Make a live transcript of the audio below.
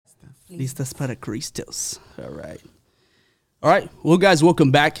Listas para Cristos. All right. Well, guys, welcome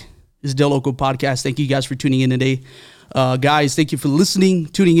back. This is Del Loco Podcast. Thank you guys for tuning in today. Guys, thank you for listening,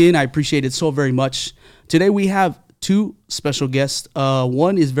 tuning in. I appreciate it so very much. Today we have two special guests.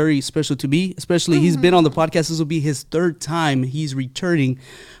 One is very special to me, especially he's been on the podcast. This will be his third time he's returning.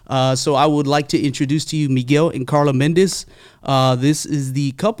 So I would like to introduce to you Miguel and Karla Mendez. This is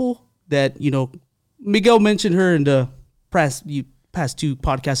the couple that, Miguel mentioned her in the past two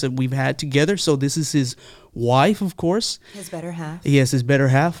podcasts that we've had together. So this is his wife, of course. His better half. Yes, his better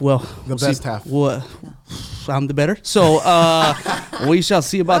half. Well, the best half. Well, no. I'm the better. So we shall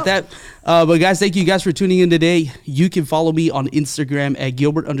see about that. But guys, thank you guys for tuning in today. You can follow me on Instagram at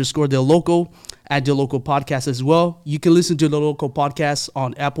Gilbert_Del Loco, at Del Loco Podcast as well. You can listen to Del Loco Podcast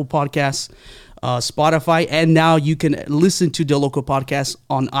on Apple Podcasts, Spotify, and now you can listen to Del Loco Podcast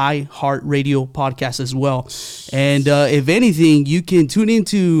on iHeartRadio Podcast as well. And if anything, you can tune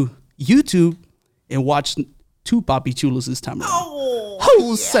into YouTube and watch two Papi Chulos this time around.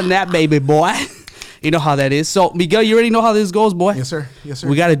 Oh, snap, baby boy. You know how that is. So, Miguel, you already know how this goes, boy? Yes, sir.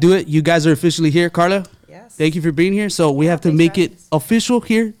 We got to do it. You guys are officially here. Karla? Yes. Thank you for being here. So, we have to make it official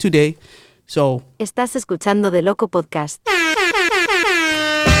here today. So, Estás escuchando Del Loco Podcast.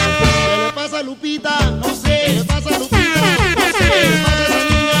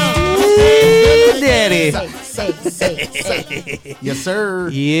 Daddy. Yes, sir.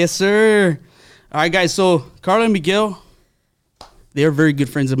 Yes, sir. All right, guys. So, Karla and Miguel, they're very good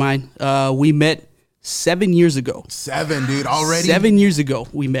friends of mine. We met 7 years ago. 7, dude, already? 7 years ago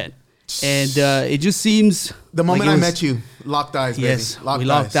we met. And it just seems... The moment I met you, locked eyes, baby. Yes, we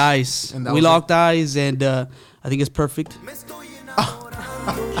locked eyes. We locked eyes, and I think it's perfect. The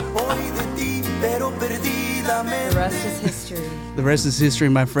rest is history. The rest is history,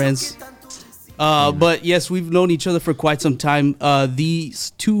 my friends. But yes, we've known each other for quite some time.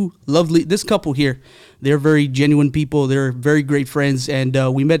 This couple here, they're very genuine people. They're very great friends. And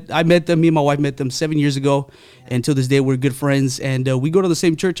me and my wife met them 7 years ago. And to this day, we're good friends. And we go to the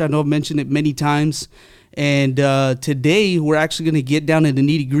same church. I know I've mentioned it many times. And today, we're actually going to get down to the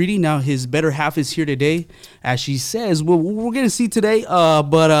nitty gritty. Now, his better half is here today. As she says, we're going to see today.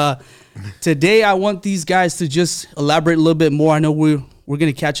 But today, I want these guys to just elaborate a little bit more. I know we're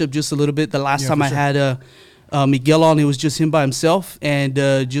going to catch up just a little bit. The last time I had Miguel on, it was just him by himself. And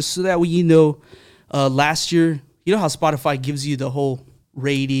just so that last year, you know how Spotify gives you the whole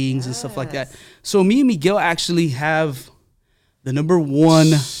ratings and stuff like that. So me and Miguel actually have the number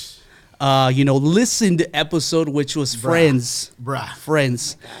one, listened episode, which was Friends.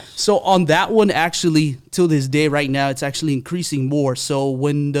 Friends. So on that one, actually, till this day right now, it's actually increasing more. So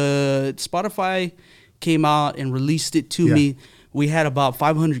when the Spotify came out and released it to me, we had about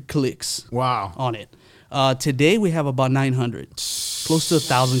 500 clicks. Wow. On it. Today we have about 900, close to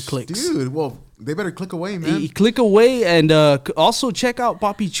 1,000 clicks. Dude, well, they better click away, man. Click away, and also check out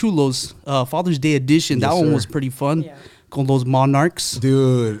Papi Chulos Father's Day edition. Yes, that one sir. was pretty fun. Yeah. Con those monarchs.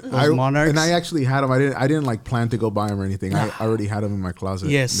 Dude, monarchs. And I actually had them. I didn't like plan to go buy them or anything. I already had them in my closet.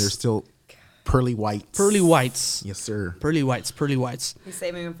 Yes. They're still pearly whites. Pearly whites. Yes, sir. Pearly whites. He's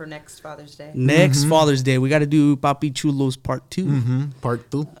saving them for next Father's Day. Next Father's Day. We got to do Papi Chulos Part 2.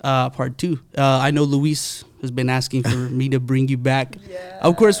 Part 2. Part 2. I know Luis has been asking for me to bring you back. Yeah.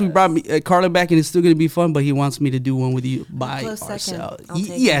 Of course, we brought Karla back, and it's still going to be fun, but he wants me to do one with you by ourselves.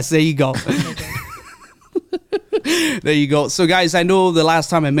 Yes, there you go. There you go. So, guys, I know the last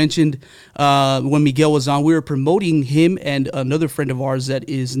time I mentioned when Miguel was on, we were promoting him and another friend of ours that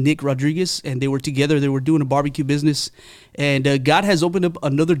is Nick Rodriguez, and they were together. They were doing a barbecue business, and God has opened up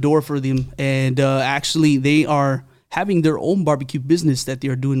another door for them, and actually they are having their own barbecue business that they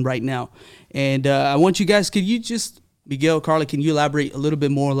are doing right now. And I want you guys, Miguel, Karla, can you elaborate a little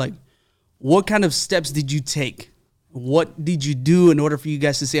bit more, like what kind of steps did you take? What did you do in order for you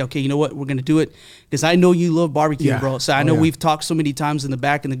guys to say, okay, you know what, we're going to do it? Because I know you love barbecue, bro. So I know we've talked so many times in the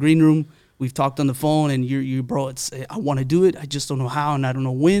back in the green room. We've talked on the phone, and you bro, I want to do it. I just don't know how, and I don't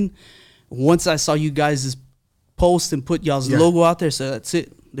know when. Once I saw you guys' post and put y'all's logo out there, so that's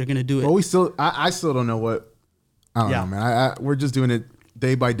it. They're going to do it. Well, I still don't know what. I don't know, man. We're just doing it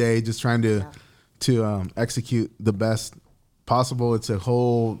day by day, just trying to execute the best possible. It's a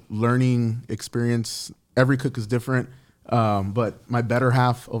whole learning experience. Every cook is different. But my better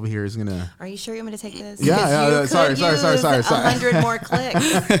half over here is gonna. Are you sure you want me to take this? Yeah. Sorry. 100 more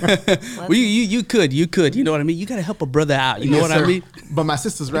clicks. Well, you could. You know what I mean? You gotta help a brother out. You know what I mean? But my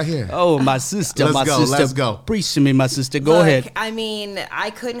sister's right here. Oh, my sister. Let's go. Preach to me, my sister. Go ahead. I mean,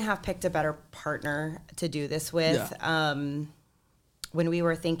 I couldn't have picked a better partner to do this with. Yeah. When we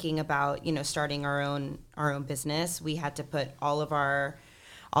were thinking about, starting our own business, we had to put all of our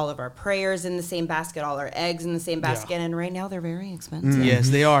all of our prayers in the same basket, all our eggs in the same basket. And right now they're very expensive. Yes,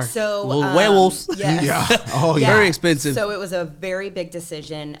 they are. So little huevos. Yes. Yeah. Oh, yeah. Very expensive. So it was a very big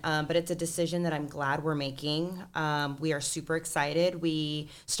decision, but it's a decision that I'm glad we're making. We are super excited. We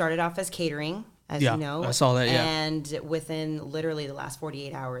started off as catering, as you know. I saw that, And within literally the last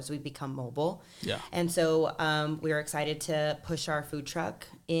 48 hours, we've become mobile. Yeah. And so we are excited to push our food truck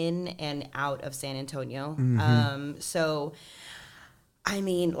in and out of San Antonio. So, I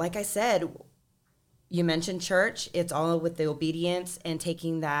mean, like I said, you mentioned church. It's all with the obedience and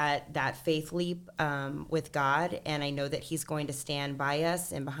taking that faith leap with God. And I know that He's going to stand by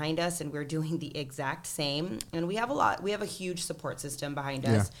us and behind us, and we're doing the exact same. And we have a huge support system behind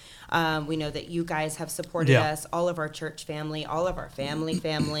us. We know that you guys have supported us, all of our church family, all of our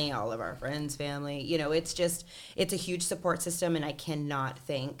family, all of our friends' family. You know, it's a huge support system, and I cannot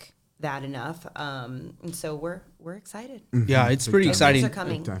thank that enough. And so we're excited. Yeah, it's pretty exciting. Things are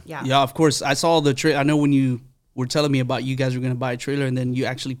coming. Yeah, of course. I saw the trailer. I know when you were telling me about you guys were going to buy a trailer, and then you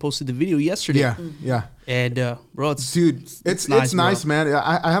actually posted the video yesterday. Yeah. And bro, it's nice, man.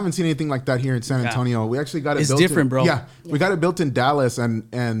 I haven't seen anything like that here in San Antonio. We actually got it built. It's different, bro. Yeah, we got it built in Dallas, and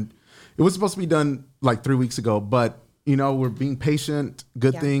it was supposed to be done like 3 weeks ago, but you know, we're being patient.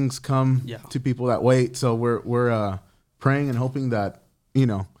 Good things come to people that wait. So we're praying and hoping that, you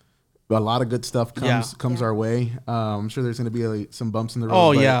know, a lot of good stuff comes our way. I'm sure there's going to be some bumps in the road.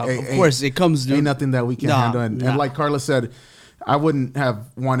 Oh, yeah. Of course, it comes. Ain't nothing that we can't handle. And like Karla said, I wouldn't have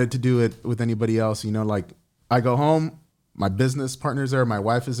wanted to do it with anybody else. You know, like I go home, my business partner's there, my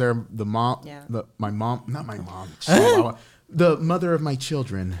wife is there, the mom, my mom, not my mom, the mother of my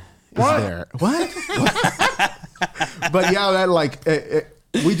children is there. What? But yeah, that like,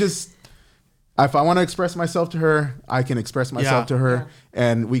 we just... If I want to express myself to her, I can express myself to her,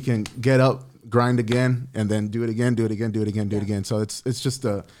 and we can get up, grind again, and then do it again. So it's just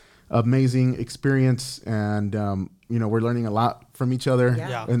a amazing experience, and you know, we're learning a lot from each other,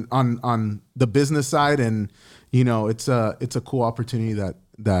 and on the business side, and you know, it's a cool opportunity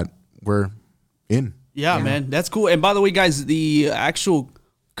that we're in. Yeah, man, that's cool. And by the way, guys, the actual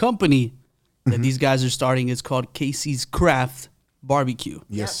company that these guys are starting is called Casey's Craft Barbecue.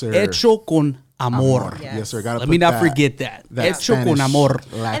 Yes, sir. Hecho con amor. Yes, sir. Let me not forget that. Hecho con amor.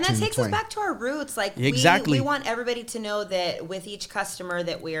 And that takes us back to our roots. Like we want everybody to know that with each customer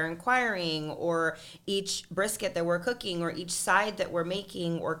that we are inquiring, or each brisket that we're cooking, or each side that we're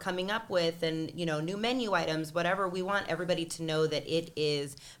making or coming up with, and you know, new menu items, whatever, we want everybody to know that it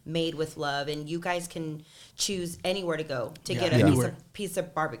is made with love, and you guys can choose anywhere to go to get a piece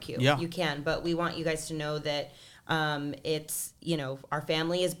of barbecue. Yeah. You can, but we want you guys to know that it's, you know, our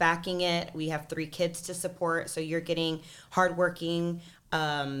family is backing it. We have 3 kids to support. So you're getting hardworking,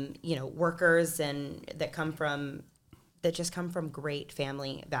 you know, workers and that just come from great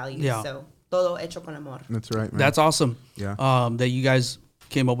family values. Yeah. So todo hecho con amor. That's right, man. That's awesome. Yeah. That you guys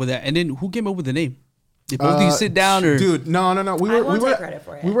came up with that. And then who came up with the name? Did both of you sit down, or? Dude, no. We were take credit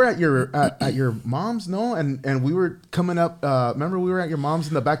for it. We were at your mom's, and we were coming up. Remember, we were at your mom's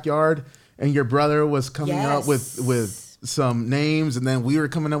in the backyard, and your brother was coming up with some names, and then we were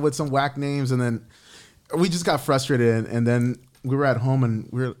coming up with some whack names, and then we just got frustrated, and then we were at home,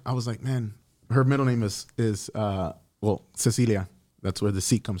 and I was like, man, her middle name is Cecilia. That's where the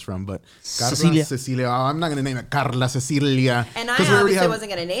C comes from, but Karla Cecilia. Oh, I'm not going to name it Karla Cecilia. And I obviously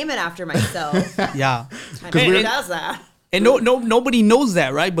wasn't going to name it after myself. Yeah. Who does that? And nobody knows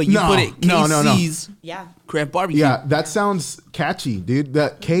that, right? But you put it KC's Craft Barbecue. Yeah, that sounds catchy, dude.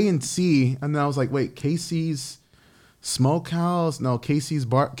 That K and C, and then I was like, wait, KC's Smokehouse? No,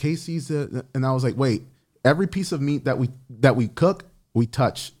 KC's and I was like, wait, every piece of meat that we cook, we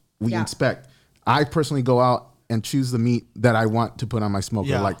touch, we inspect. I personally go out and choose the meat that I want to put on my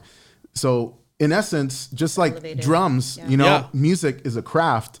smoker. Like, so in essence, just like elevated drums, you know, music is a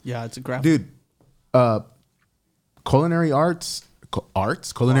craft. Yeah, it's a craft. Dude, culinary arts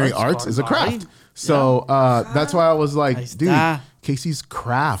is a craft. So that's why I was like, dude, Casey's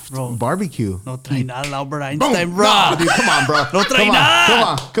Craft Barbecue. No trae nada Albert Einstein, bro. No, dude, come on, bro. No trae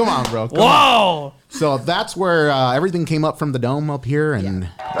nada. Come on, bro. Come on. So that's where everything came up from the dome up here, and it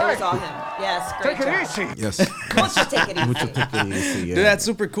was all him. Yes, great job. Take it easy. Yes. Mucho take it easy. Dude, that's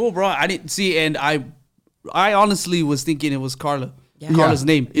super cool, bro. I didn't see, and I honestly was thinking it was Karla. Yeah. Karla's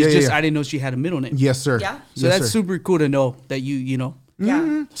name. It's just I didn't know she had a middle name. Yes, sir. Yeah. So that's super cool to know that you know.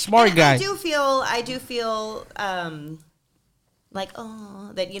 Yeah. Smart guy. I do feel like,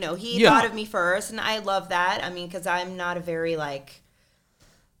 that, you know, he thought of me first, and I love that. I mean, because I'm not a very like,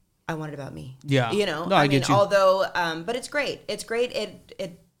 I want it about me. Yeah. You know. No, I get you. Although, but it's great. It's great.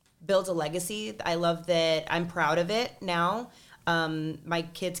 It builds a legacy. I love that. I'm proud of it now. my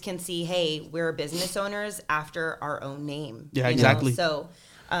kids can see, hey, we're business owners after our own name. Yeah, exactly. So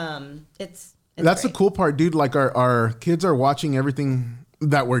it's that's great. the cool part, dude. Like our kids are watching everything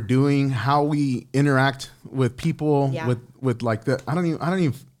that we're doing, how we interact with people, with like the I don't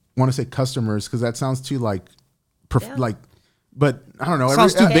even want to say customers because that sounds too like but I don't know.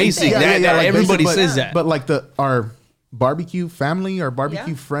 Sounds too basic. Like everybody says that. But like our barbecue family, our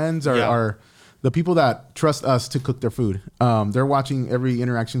barbecue friends, our the people that trust us to cook their food. They're watching every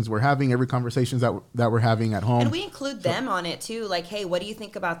interactions we're having, every conversations that we're having at home. And we include them on it too. Like, hey, what do you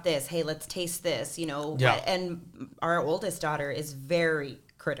think about this? Hey, let's taste this, And our oldest daughter is very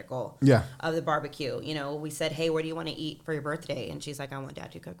critical of the barbecue. We said, hey, what do you want to eat for your birthday? And she's like, I want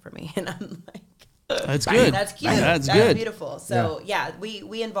Dad to cook for me. And I'm like, that's good. That's cute. That's good. Beautiful. So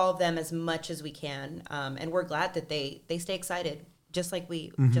we involve them as much as we can, and we're glad that they stay excited, just like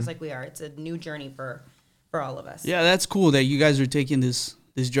we are. It's a new journey for all of us. Yeah, that's cool that you guys are taking this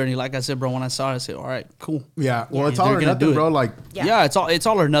journey. Like I said, bro, when I saw it, I said, all right, cool. Yeah, well, it's all or nothing, bro. Like, it's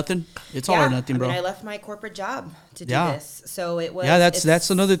all or nothing. It's all or nothing, bro. I left my corporate job to do this, so it was. Yeah, that's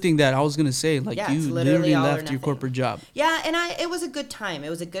another thing that I was gonna say. Like, you literally left your corporate job. Yeah, and it was a good time. It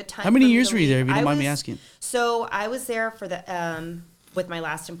was a good time. How many years were you there? If you don't mind me asking. So I was there for with my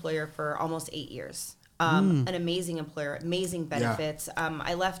last employer for almost 8 years. An amazing employer, amazing benefits.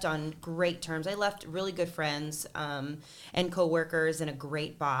 I left on great terms. I left really good friends and coworkers and a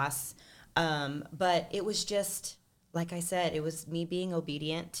great boss. But it was just, like I said, it was me being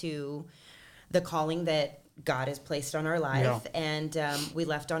obedient to the calling that God has placed on our life. Yeah. And we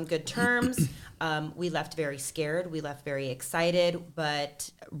left on good terms. We left very scared. We left very excited, but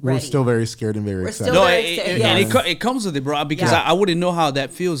ready. We're still very scared and very excited. It comes with it, bro, because I wouldn't know how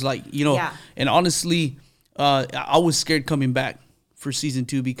that feels like, and honestly, I was scared coming back for season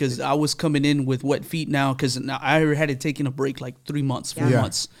 2 because I was coming in with wet feet now because I had taken a break like 3 months, 4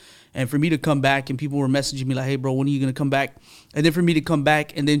 months. And for me to come back and people were messaging me like, hey, bro, when are you going to come back? And then for me to come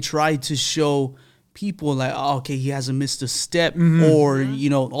back and then try to show people like, oh, okay, he hasn't missed a step or,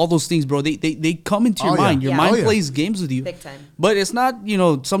 all those things, bro. They come into your mind. Your mind plays games with you. Big time. But it's not,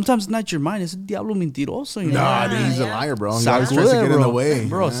 sometimes it's not your mind. It's a diablo mentiroso. Nah, he's a liar, bro. He always tries to get in the way.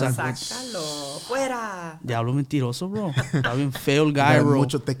 Bro, sácalo, fuera. Diablo mentiroso, bro. Está bien feo el guy, bro.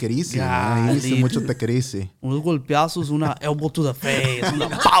 Mucho tequerici. He dice mucho tequerici. Unos golpeazos, una elbow to the face, una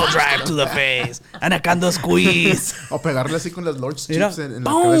power drive to the face, anacando squeeze. O pegarle así con las Lord's chips en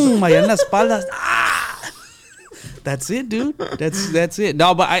la cabeza. Allá en la espalda. That's it, dude. That's it.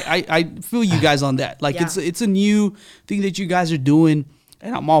 No, but I feel you guys on that. Like it's a new thing that you guys are doing,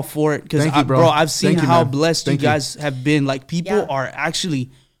 and I'm all for it because bro, I've seen how blessed you guys have been. Like people are actually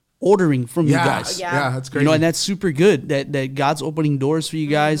ordering from you guys. Yeah, that's great. And that's super good that God's opening doors for you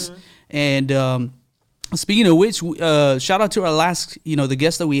guys. And speaking of which, shout out to our last, the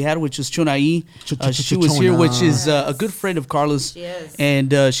guest that we had, which is Chonai. She was here, which is a good friend of Karla's. She is.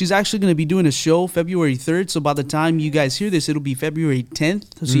 And she's actually going to be doing a show February 3rd. So by the time you guys hear this, it'll be February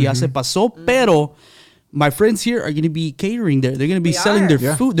 10th. So ya se pasó. Pero my friends here are going to be catering there. They're going to be selling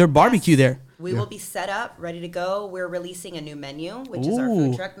their food, their barbecue there. We will be set up, ready to go. We're releasing a new menu, which is our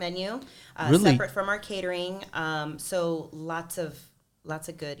food truck menu, separate from our catering. So lots of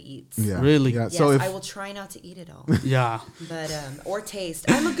good eats. Yeah. Really? Yeah. Yes, so I will try not to eat it all. Yeah. But or taste.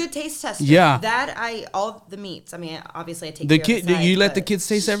 I'm a good taste tester. Yeah. All the meats. I mean, obviously I take the care kid. of the side, you let the kids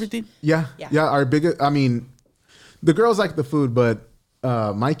taste everything? Yeah. Our biggest. I mean, the girls like the food, but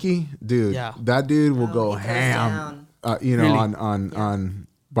Mikey, dude, that dude will go ham. On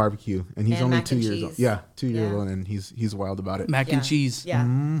barbecue, and he's only 2 years old. Yeah, 2 years old, and he's wild about it. Mac and cheese. Yeah.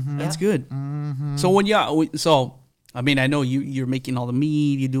 That's good. So I mean, I know you're making all the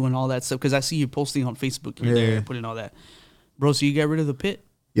meat, you're doing all that stuff because I see you posting on Facebook. You're there putting all that, bro. So you got rid of the pit?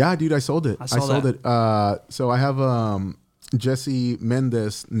 Yeah, dude, I sold it. I sold it. So I have Jesse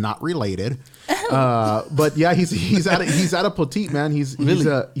Mendez, not related, but yeah, he's at a petite, man. He's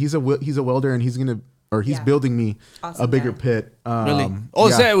a welder, and he's building me a bigger pit. Really?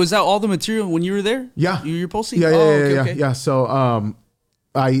 Was that all the material when you were there? Yeah, you're posting. Yeah. So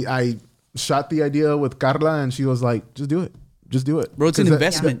I shot the idea with Karla, and she was like, just do it, bro. It's an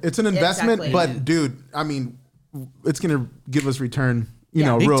investment. It's an investment, but dude, I mean, it's gonna give us return,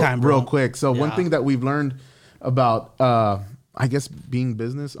 real quick. So one thing that we've learned about, I guess, being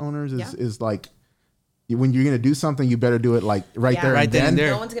business owners is like, when you're gonna do something, you better do it like right there and then.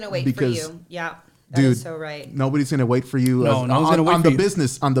 No one's gonna wait for you. Yeah. That is so right. Nobody's gonna wait for you. No one's gonna wait on for the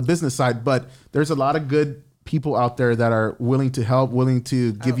you. On the business side, but there's a lot of good people out there that are willing to help, willing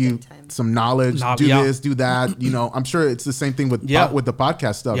to give you some knowledge, do this, do that. I'm sure it's the same thing with the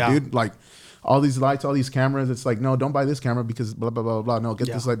podcast stuff, dude. Like, all these lights, all these cameras. It's like, no, don't buy this camera because blah blah blah blah. No, get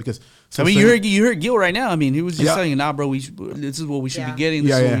this light because. So I mean, you heard Gil right now. I mean, he was just saying, nah, bro, this is what we should be getting.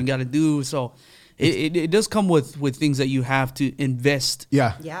 This is what we got to do. So. It does come with things that you have to invest.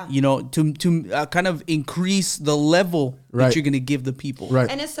 Yeah. You know, to kind of increase the level that you're going to give the people. Right.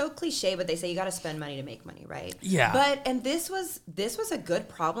 And it's so cliche, but they say you got to spend money to make money, right? Yeah. And this was a good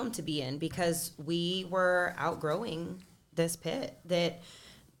problem to be in because we were outgrowing this pit that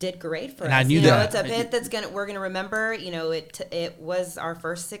did great for us. I knew that. It's a pit we're gonna remember. You know, it was our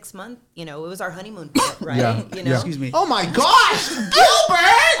first 6 month. You know, it was our honeymoon pit, right? You know. Excuse me. Oh my gosh,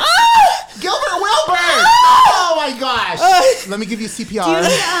 Gilbert! Gilbert Wilbert! Oh my gosh! Let me give you CPR. Do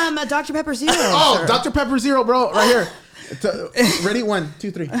you need a Dr. Pepper Zero? Oh, Dr. Pepper Zero, bro, right here. Ready? 1, 2,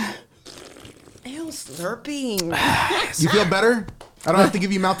 3. Ew, slurping. You feel better? I don't have to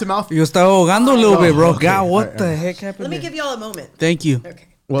give you mouth to mouth. Yo estaba ahogando a little bit, bro. Okay. God, what the heck happened? Let me give y'all a moment. Thank you. Okay.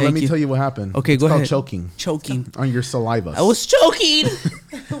 Well, let me tell you what happened. Okay, it's go called ahead. Choking on your saliva. I was choking.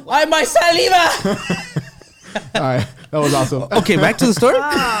 Why my saliva? All right, that was awesome. Okay, back to the story. Oh.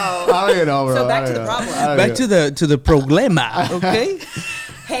 I don't even know, bro. So back to the problem. Back to the problema. Okay.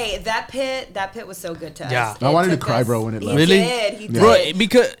 Hey, that pit was so good to us. Yeah. I wanted to cry, bro, when it left. Really? He did. Bro,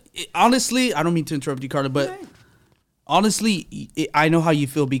 because honestly, I don't mean to interrupt you, Karla, but honestly, I know how you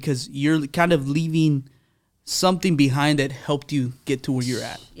feel because you're kind of leaving something behind that helped you get to where you're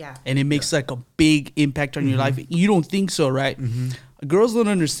at. Yeah. And it makes like a big impact on your life. You don't think so, right? Girls don't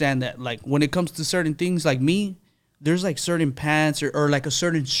understand that. Like when it comes to certain things, like me, there's like certain pants or like a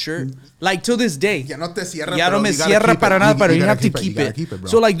certain shirt. Like to this day. Ya no te cierra, Ya no me cierra para nada, pero you have to keep it.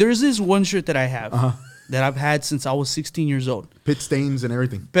 So like there's this one shirt that I have that I've had since I was 16 years old. Pit stains and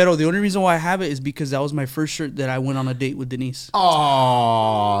everything. Pero the only reason why I have it is because that was my first shirt that I went on a date with Denise.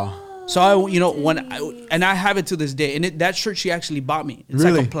 Aww. So I have it to this day, and that shirt she actually bought me. It's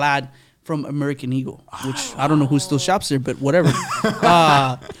like a plaid from American Eagle, which I don't know who still shops there, but whatever.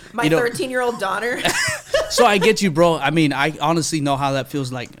 My 13-year-old daughter. So I get you, bro. I mean, I honestly know how that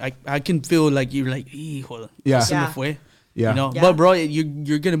feels like. I can feel like you're like, hijo, se me fue. You know, but bro,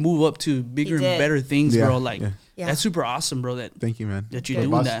 you're gonna move up to bigger and better things, bro. Like that's super awesome, bro. Thank you, man. That you're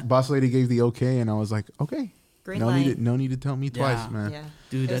doing that. Boss lady gave the okay, and I was like, okay. Green light. No need to tell me twice, man. Yeah.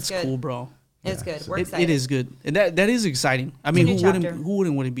 Dude, that's cool, bro. It's good. We're excited. It is good, and that is exciting. I mean, who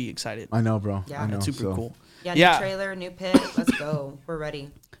wouldn't want to be excited? I know, bro. Yeah, I know, that's super cool. Yeah, new trailer, new pit. Let's go. We're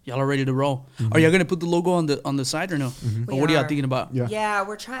ready. Y'all are ready to roll. Are y'all gonna put the logo on the side or no? Or what are y'all thinking about? Yeah,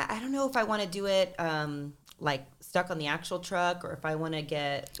 we're trying. I don't know if I want to do it like stuck on the actual truck or if I want to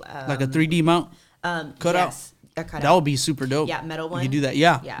get like a 3D mount cut out. That would be super dope. Yeah, metal one. You do that,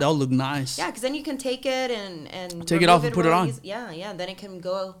 yeah. That would look nice. Yeah, because then you can take it and take it off and put it on. Yeah. Then it can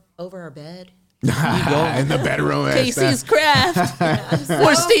go over our bed. There you go. In the bedroom. Casey's Craft.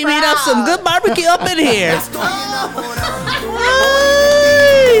 We're steaming up some good barbecue up in here.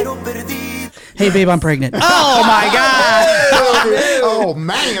 Hey, babe, I'm pregnant. Oh my god. Oh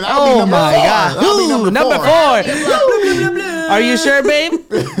man. Oh my god. Ooh, number 4. Are you sure, babe?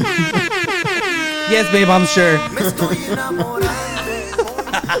 Yes, babe, I'm sure.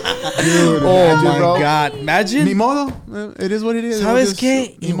 Dude, oh my god. Imagine. Ni modo. It is what it is. ¿Sabes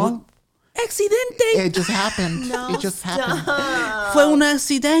qué? Ni modo. Accidente. It just happened. It just happened. Fue un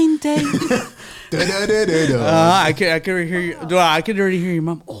accidente. I can hear you. I can already hear your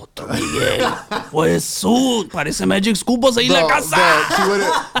mom. Oh, Miguel. Pues parece Magic Scoopos ahí en la casa.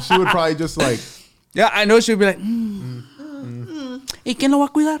 She would probably just like. Yeah, I know she would be like. ¿Y quién lo va a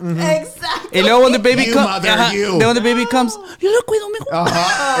cuidar? Exactly. Y luego when the baby comes, you. Then when the baby comes, yo lo cuido, mijo.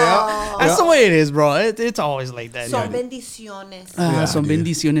 That's the way it is, bro. It's always like that. Son bendiciones. Son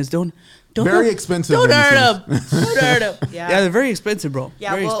bendiciones. Don't very expensive. Don't hurt them. Don't hurt them. Yeah, they're very expensive, bro.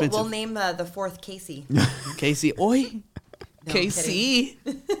 Yeah, very expensive. We'll name the 4th Casey. Casey, oi. No, Casey.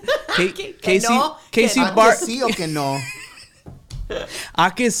 Casey Bar. Sí o que no.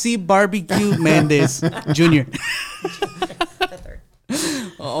 I can see Barbecue Mendez Jr.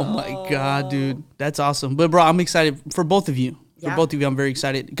 Oh my god, dude, that's awesome. But bro, I'm excited for both of you. For both of you, I'm very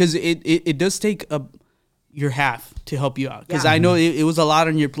excited because it does take your half to help you out. Because I know it was a lot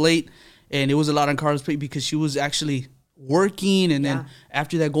on your plate, and it was a lot on Karla's plate because she was actually working, and then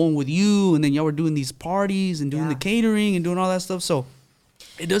after that going with you, and then y'all were doing these parties and doing the catering and doing all that stuff. So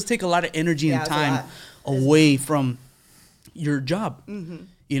it does take a lot of energy and time away from your job.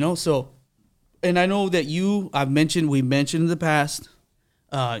 You know, so. And I know that we mentioned in the past,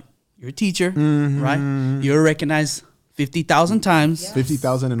 you're a teacher, right? You're recognized 50,000 times.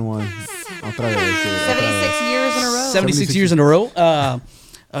 50,001. 76 years in a row. 76 years in a row.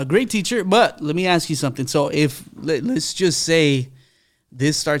 A great teacher. But let me ask you something. So if, let's just say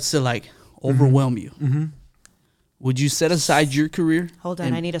this starts to like overwhelm you, would you set aside your career? Hold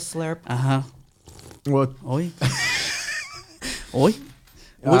on, I need a slurp. Well, Oi. Oi.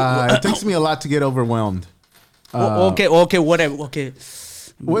 it takes me a lot to get overwhelmed. Okay, whatever. Okay.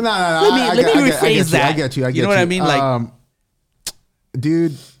 Well, no. Let me rephrase that. I get you. You know what I mean? Like,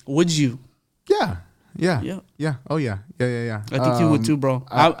 dude. Would you? Yeah. Oh yeah. I think you would too, bro.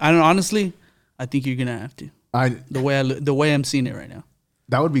 I don't honestly. I think you're gonna have to. The way I'm seeing it right now.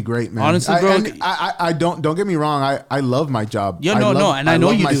 That would be great, man. Honestly, bro. I don't get me wrong. I love my job. Yeah, no, and I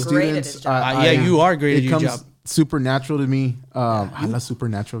know you my do. Students. You are great at your job. Supernatural to me. I love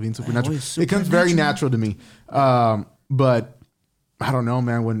supernatural. Being supernatural. It comes very natural to me. But I don't know,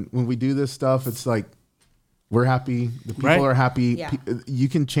 man. When we do this stuff, it's like we're happy. The people are happy. Yeah. You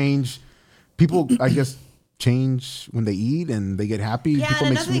can change. People, I guess, change when they eat and they get happy. Yeah, people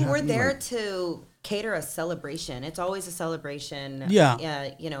and makes another thing, me we're happy. there to cater a celebration. It's always a celebration. Yeah.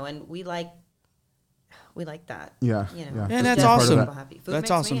 And we like that. Yeah. Yeah, that's awesome. Happy. Food That's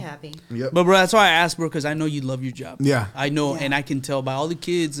makes awesome. me happy. Yep. But bro, that's why I asked, bro, because I know you love your job. Yeah. I know, Yeah. and I can tell by all the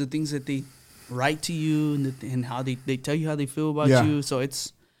kids, the things that they write to you and how they tell you how they feel about you. So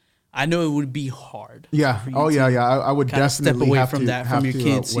I know it would be hard. Yeah. for you Oh, to yeah. I would kinda definitely step away have from to, that, have from your to,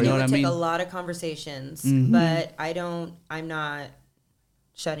 kids, you wait. know It what I would take mean? a lot of conversations, Mm-hmm. but I'm not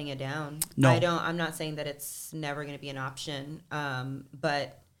shutting it down. No. I'm not saying that it's never going to be an option.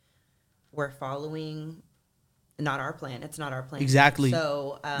 But we're following not our plan. It's not our plan. Exactly.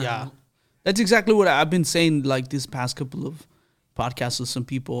 So, Yeah. That's exactly what I've been saying, like, this past couple of podcasts with some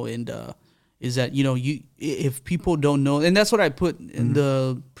people, and is that, if people don't know, and that's what I put in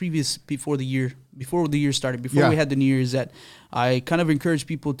the previous, before the year started, before we had the New Year, is that I kind of encourage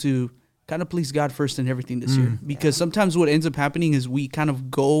people to kind of please God first in everything this year. Because sometimes what ends up happening is we kind of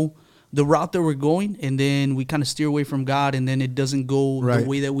go the route that we're going, and then we kind of steer away from God, and then it doesn't go the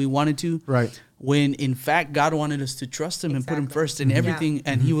way that we wanted to. Right. When, in fact, God wanted us to trust Him and put Him first in everything,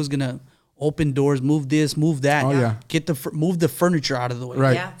 and He was going to open doors, move this, move that, move the furniture out of the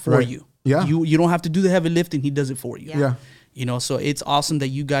way for you. Yeah. You don't have to do the heavy lifting. He does it for you. Yeah. So it's awesome that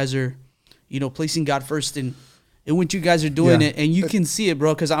you guys are, placing God first in what you guys are doing. And you can see it,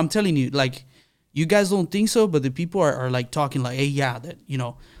 bro, because I'm telling you, like, you guys don't think so, but the people are like talking like, hey,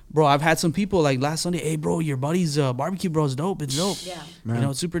 bro, I've had some people like last Sunday, hey, bro, your buddy's barbecue, bro, is dope. It's dope. Yeah. Man,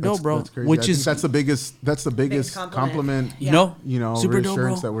 it's super dope, bro. That's crazy. Which is that's the biggest compliment. super dope,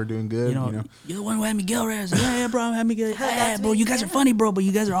 reassurance bro. that we're doing good. You're the one who had Miguel right? I was like, yeah, bro, I had Miguel. Yeah, bro, you guys are funny, bro, but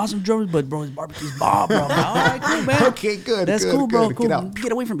you guys are awesome drummers. But bro, his barbecue's bomb, bro. All right, cool, man. Okay, good. That's good, cool, bro. good. Cool. Get out.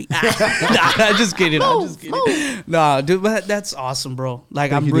 Get away from me. I'm just kidding. Nah, dude, but that's awesome, bro.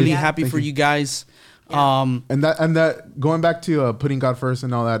 Like, I'm really happy for you guys. And that going back to putting God first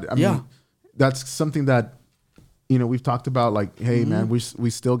and all that. I mean, that's something that we've talked about. Like, hey, man, we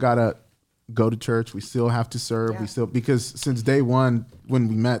still gotta go to church. We still have to serve. We still, because since day one when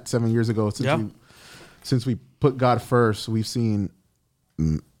we met 7 years ago, since we put God first, we've seen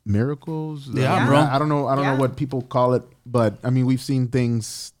miracles. Yeah, bro. I don't know what people call it, but I mean, we've seen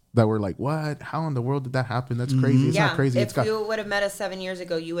things that were like, what? How in the world did that happen? That's crazy. It's not crazy. If you would have met us 7 years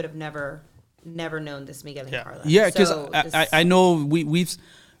ago, you would have never known this Miguel and Karla. Yeah, because I know we've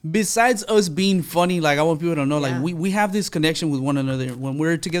besides us being funny, like, I want people to know, like, we have this connection with one another when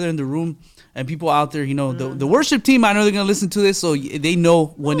we're together in the room, and people out there, the worship team, I know they're gonna listen to this, so they know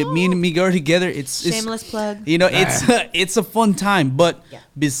when me and Miguel are together, it's shameless plug. It's a fun time. But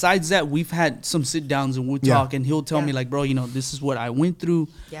besides that, we've had some sit downs and we'll talk, and he'll tell me, like, bro, this is what I went through.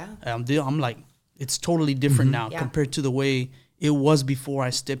 Yeah. I'm like, it's totally different now compared to the way it was before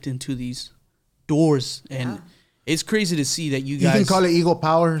I stepped into these doors, and it's crazy to see that you guys. You can call it Eagle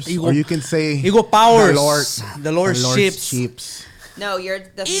Powers, or you can say Eagle Powers. The Lord's ships. No, you're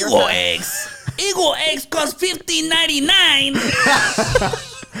the Eagle eggs. Eagle eggs cost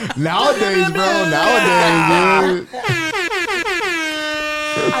 $15.99. Nowadays, bro. Nowadays, dude.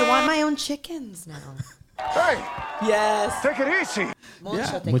 I want my own chickens now. Hey, Yes. take it easy.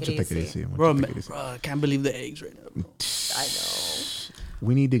 Mucho Take it easy. Bro, I can't believe the eggs right now, bro. I know.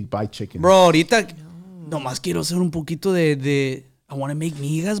 We need to buy chicken. Bro, ahorita nomás quiero hacer un poquito de I want to make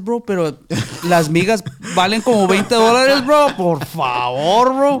migas, bro, pero las migas valen como $20, bro. Por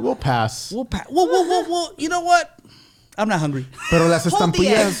favor, bro. We'll pass. Whoa. You know what? I'm not hungry. Pero las Hold the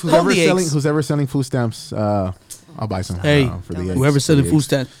estampillas, eggs. who's ever selling food stamps, I'll buy some. Hey, for the eggs. whoever's selling food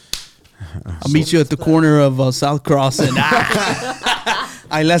stamps, I'll meet you at the corner of South Cross and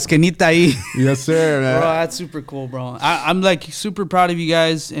I la esquinita ahí. Yes, sir, man. Bro, that's super cool, bro. I'm like super proud of you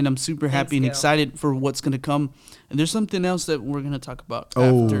guys, and I'm super happy and excited for what's gonna come. And there's something else that we're gonna talk about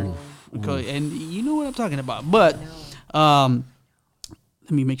after, and you know what I'm talking about. But let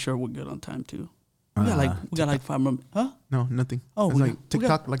Let me make sure we're good on time too. We got like 5 more. Huh? No, nothing. Oh, it's like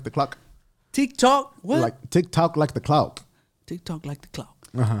TikTok like the clock. TikTok? What? Like TikTok like the clock. TikTok like the clock.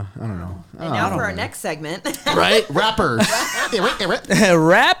 I don't know. And now for our next segment. Right? Rappers.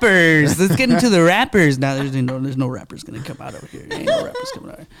 Rappers. Let's get into the rappers. Now there's no rappers gonna come out over here. Ain't no rappers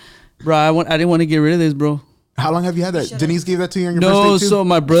coming out here. Bro, I didn't want to get rid of this, bro. How long have you had that? Denise gave that to you on your first No, date too? so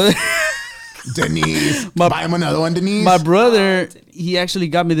my brother Denise. Buy him another one, Denise. my brother, he actually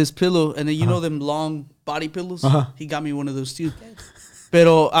got me this pillow, and then you know them long body pillows? He got me one of those too.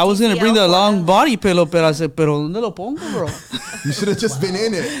 Pero I was gonna bring the long body pillow, pero I said, pero ¿dónde lo pongo, bro? You should have just been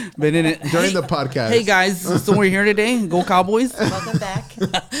in it. During the podcast. Hey guys, so we're here today. Go Cowboys! Welcome back.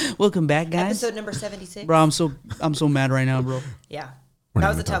 Welcome back, guys. Episode number 76. Bro, I'm so mad right now, bro. Yeah. We're That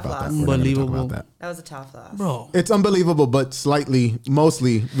not was a gonna tough talk about loss. that. We're not gonna talk Unbelievable. about that. That was a tough loss. Bro. It's unbelievable, but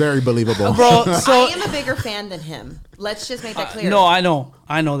mostly very believable. Bro, so I am a bigger fan than him. Let's just make that clear. no, I know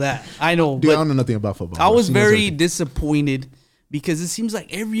that. I know. Dude, I But don't know nothing about football. I was She knows very everything. disappointed because it seems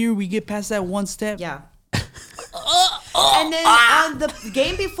like every year we get past that one step. Yeah. And then on the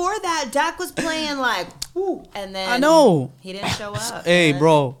game before that, Dak was playing like, woo, and then I know. he didn't show up. Hey, man.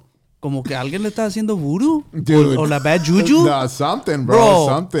 bro. Como que alguien le está haciendo voodoo? Dude. Or la bad juju? Nah, something, bro. Bro.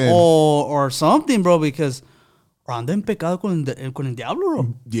 Something. Or something, bro, because anda en pecado con el diablo,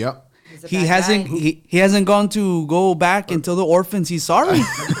 bro. Yep. He's a He bad hasn't guy. he hasn't gone to go back and tell the orphans he's sorry.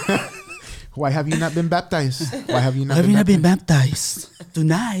 Why have you not been baptized? Why have you not Have been you not baptized? been baptized?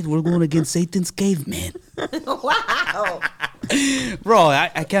 Tonight we're going against Satan's caveman. Wow. Bro,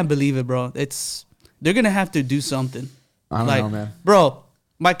 I can't believe it, bro. They're gonna have to do something. I don't know, man. Bro,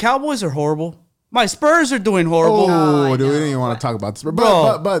 my Cowboys are horrible. My Spurs are doing horrible. Oh, I dude, we know. didn't even want to talk about this.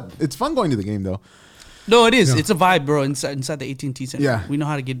 Bro. But it's fun going to the game, though. No, it is. It's a vibe, bro. Inside the AT&T Center. Yeah. We know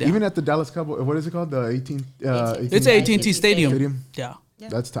how to get down. Even at the Dallas Cowboys, what is it called? The 18. It's AT&T Stadium. Stadium. Yeah.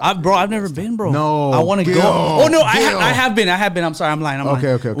 That's tough. I've never been, bro. No, I want to Gil, go. Oh no, I Gil. have been. I'm sorry, I'm lying.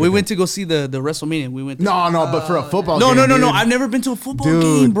 Okay, We went to go see the WrestleMania. We went. No, but for a football No, game. no. dude. I've never been to a football Dude.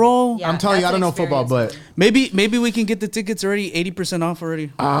 game, bro. Yeah. I'm telling you, I That's don't an know football, but experience. Maybe we can get the tickets already 80% off already.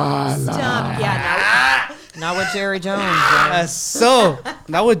 Stop. Yeah, not with Jerry Jones. bro. So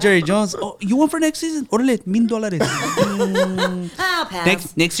now with Jerry Jones. Oh, you want for next season? Orale, $1,000. I'll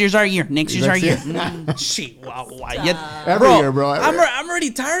pass. Next year's our year. Next year's our year. Next Shit, wow. Yeah. Every year, bro. Every year. I'm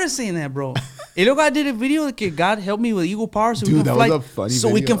already tired of saying that, bro. Y luego I did a video like God help me with Eagle Power so Dude, we can that fly. was a funny so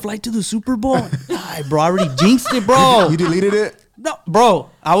we video. can fly to the Super Bowl. Ay, bro, I already jinxed it, bro. You deleted it? No, bro,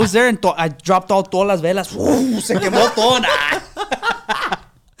 I was there and I dropped all todas las velas. Se quemó toda.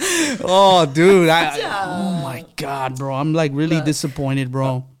 Oh, dude. Oh, my God, bro. I'm like really disappointed,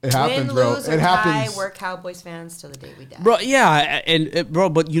 bro. It happens, Win, bro. lose, or It tie, happens. we're Cowboys fans till the day we die. Bro, yeah. Bro,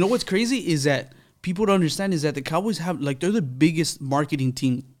 but you know what's crazy is that people don't understand is that the Cowboys have, like, they're the biggest marketing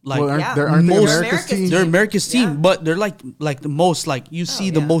team. Like, Well, Yeah. aren't they Most- America's team? they're America's team, Yeah. but they're like the most, like you see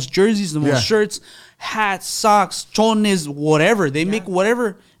the yeah. most jerseys, the most Yeah. shirts, hats, socks, chones, whatever. They make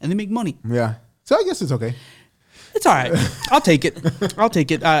whatever and they make money. Yeah. So I guess it's okay. It's all right. I'll take it.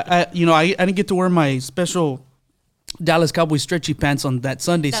 I didn't get to wear my special Dallas Cowboys stretchy pants on that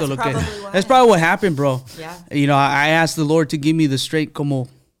Sunday. That's so look, probably why. that's probably what happened, bro. Yeah. I asked the Lord to give me the straight como,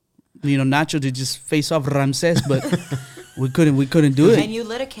 Nacho to just face off Ramses, but we couldn't do And it. you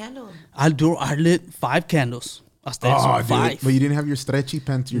lit a candle. I lit 5 candles. Hasta eso, Dude. 5. But you didn't have your stretchy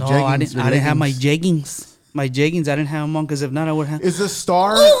pants, your No, jeggings. I didn't. your I didn't have my leggings. jeggings. My jeggings, I didn't have them on because if not, I would have. Is the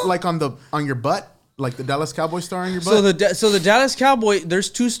star like on your butt? Like the Dallas Cowboy star on your butt? So the Dallas Cowboy, there's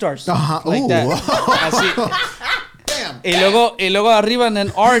 2 stars like Ooh. that. Así. Damn. Y luego arriba en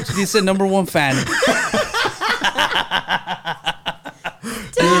el arch dice number 1 fan.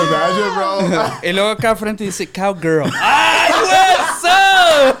 Can you imagine, bro? Y luego acá frente dice cowgirl. ¡Ay, what's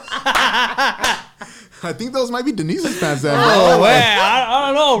up? I think those might be Denise's pants then, Oh, bro. man, I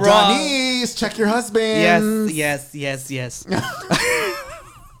don't know, bro. Denise, check your husband. Yes.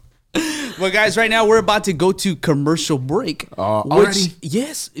 Well, guys, right now we're about to go to commercial break. Already?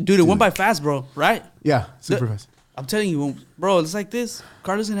 Yes, dude, it went by fast, bro. Right? Yeah, super fast. I'm telling you, bro, it's like this.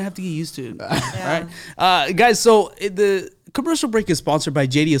 Karla's gonna have to get used to it. All right, guys. So the commercial break is sponsored by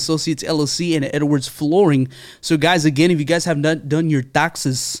JD Associates LLC and Edwards Flooring. So, guys, again, if you guys have not done your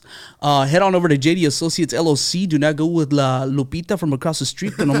taxes, head on over to JD Associates LLC. Do not go with La Lupita from across the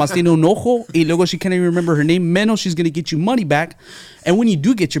street. Que nomás tiene un ojo y luego she can't even remember her name. Menos, she's gonna get you money back. And when you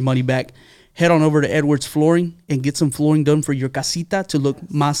do get your money back, head on over to Edwards Flooring and get some flooring done for your casita to look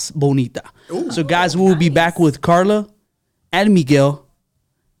más bonita. So, guys, we will be back with Karla and Miguel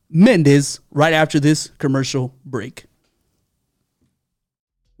Mendez right after this commercial break.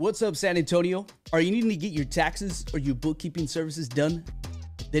 What's up, San Antonio? Are you needing to get your taxes or your bookkeeping services done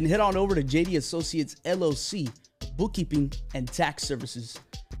then head on over to JD Associates LLC, bookkeeping and tax services.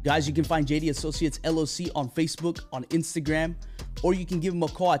 Guys, you can find JD Associates LLC on Facebook, on Instagram, or you can give them a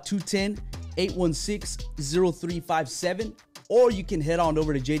call at 210-816-0357, or you can head on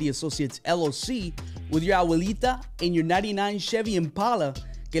over to JD Associates LLC with your abuelita in your 99 Chevy Impala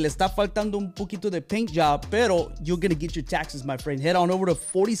que le está faltando un poquito de paint job, pero you're going to get your taxes, my friend. Head on over to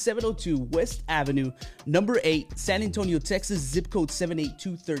 4702 West Avenue, number 8, San Antonio, Texas, zip code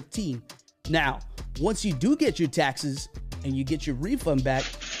 78213. Now, once you do get your taxes and you get your refund back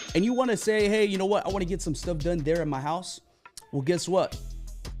and you want to say, hey, you know what? I want to get some stuff done there at my house. Well, guess what?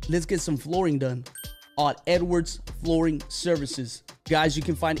 Let's get some flooring done on Edwards Flooring Services. Guys, you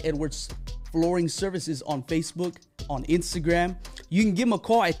can find Edwards Flooring Services on Facebook, on Instagram. You can give them a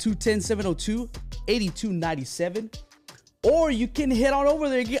call at 210-702-8297. Or you can head on over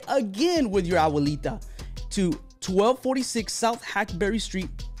there again with your abuelita to 1246 South Hackberry Street,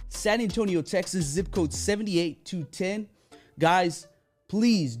 San Antonio, Texas, zip code 78210. Guys,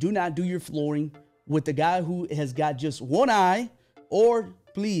 please do not do your flooring with the guy who has got just one eye, or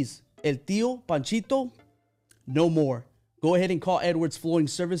please, El Tío Panchito, no more. Go ahead and call Edwards Flooring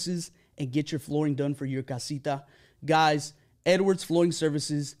Services and get your flooring done for your casita. Guys, Edwards Flooring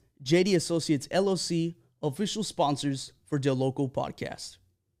Services, JD Associates LLC, official sponsors for Del Loco Podcast.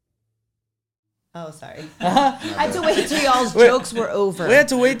 Oh, sorry. I had to wait till y'all's jokes were over. We had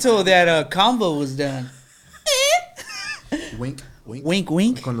to wait till that combo was done. Wink, wink. Wink,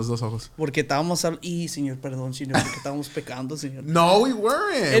 wink. Con los dos ojos. Porque estábamos señor, perdón, señor, porque estábamos pecando, señor. No, we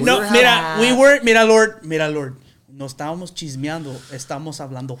weren't. No, we weren't. Mira, Lord. No estábamos chismeando, estamos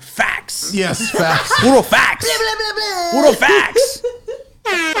hablando facts. Yes, facts. Puro facts. Blah, blah, blah, blah. Puro facts.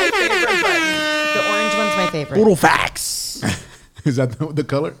 My favorite button. The orange one's my favorite. Puro facts. Is that the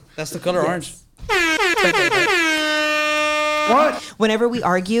color? That's the color orange. What? Whenever we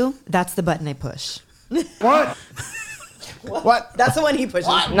argue, that's the button I push. What? What? That's the one he pushes.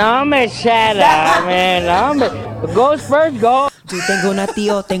 No me shut up, man. No me. Goes first, go. Dude, tengo un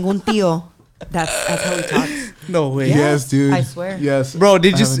tío. That's how he talks. No way. Yes, dude. I swear. Yes. Bro,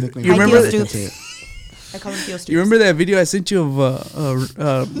 did you remember? Hi, Tío Stoops. I call him Tío Stoops. You remember that video I sent you of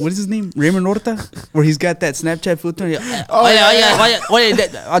what is his name? Raymond Horta, where he's got that Snapchat filter. Oye,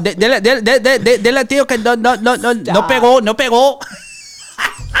 dile tío que no pegó.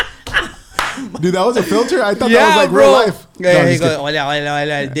 Dude, that was a filter? I thought that was like bro. real life. Yeah, he goes,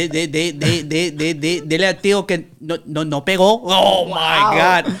 dile al tío que no pegó. Oh my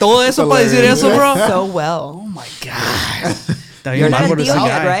God. Todo eso para decir eso, bro. So well. Oh my God. You're not a tío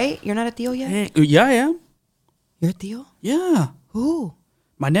yet, right? You're not a tío yet? Yeah, I am. You're a tío? Yeah. Who?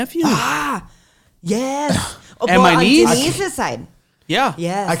 My nephew. Yes. Oh, And my niece? On Denise's side. Yeah.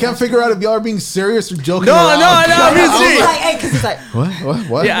 Yes. I can't figure out if y'all are being serious or joking No, around. I'm being serious. Because he's like,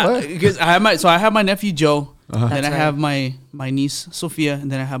 What? Yeah, because I have my nephew Joe, then That's I right. have my niece Sophia,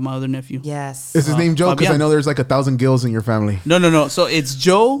 and then I have my other nephew. yes. Is his name Joe? Because Fabian. I know there's like 1,000 Gills in your family. No. So it's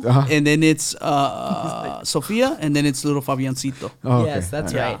Joe, Uh-huh. and then it's Sophia, and then it's little Fabiancito. Oh, Yes, okay.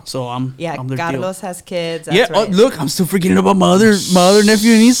 that's Yeah. right. So I'm Yeah, I'm their Carlos deal. has kids. That's Yeah. right. Oh, look, I'm still forgetting about my other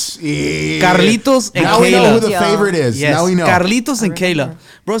nephew and niece, Yeah. Carlitos and Now we know who Kayla. the favorite is. Yes, Now we know. Carlitos and I Kayla. remember.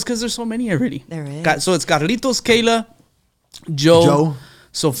 Bro, it's because there's so many already. There is. So it's Carlitos, Kayla, Joe,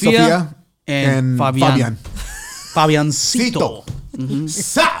 Sophia, and Fabian. Fabiancito.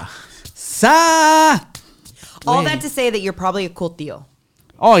 Sa. All that to say that you're probably a cool tío.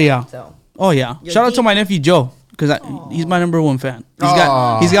 Oh yeah. So Oh yeah. You're Shout out to deep. my nephew Joe, because he's my number one fan.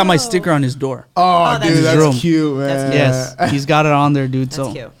 He's got my sticker on his door. Oh, that's dude, cute. that's cute, man. That's Yes, he's got it on there, dude. that's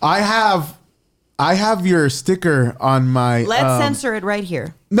so cute. I have your sticker on my. Let's censor it right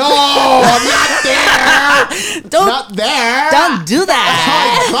here. No, I'm not there. Don't Not there. do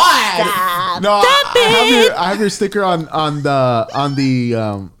that. Oh my God. No, I have your sticker on the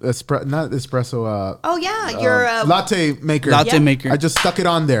not espresso. Oh yeah, you're Latte maker. Latte Yeah. maker. I just stuck it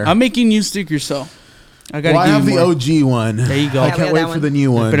on there. I'm making new stickers, so I gotta Well, I give have you the more. OG one. There you go. I Yeah, we can't have wait that for one. the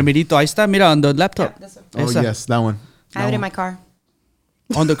new one. Primerito, ahí está, mira, on the laptop. this one. Oh Esa. yes, that one. I have it in my car.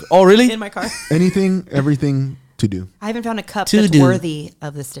 Oh, really? In my car. Anything, everything to do. I haven't found a cup To that's do. worthy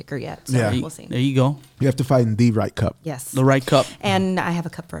of the sticker yet. So Yeah. we'll see. There you go. You have to find the right cup. Yes. The right cup. And I have a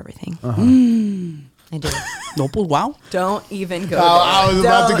cup for everything. I do. No, pues, wow. Don't even go. I there. was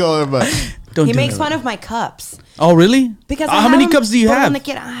about to Don't. go there, but Don't He do makes that. fun of my cups Oh, really? because How many cups do you have?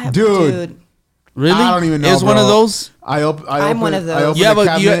 Dude. Really? I don't even know. It's one of bro. those. I'm one of those. I open You have the a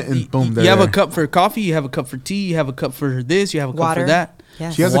cabinet and boom, you have a there. cup for coffee. You have a cup for tea. You have a cup for this. You have a cup Water. for that.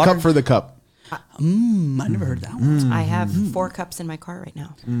 Yes. She has Water. a cup for the cup. I never heard that one. I have 4 cups in my car right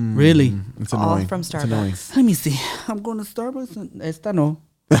now. Really? It's All annoying. from It's annoying. Starbucks. Let me see. I'm going to Starbucks. And esta no.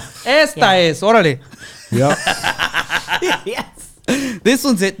 Esta es, órale. Yep. Yes. This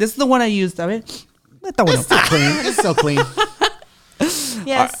one's it. This is the one I used. A ver. Está bueno. It's so clean.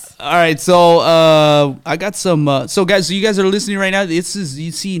 Yes. All right, so I got some. So guys, so you guys are listening right now. This is,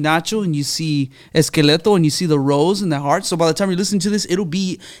 you see Nacho and you see Esqueleto and you see the rose and the heart. So by the time you're listening to this, it'll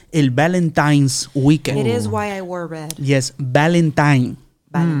be El Valentine's weekend. It is why I wore red. Yes, Valentine.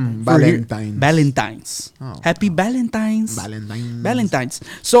 Valentine's. Oh, Happy Valentine's. Valentine's. Valentine's.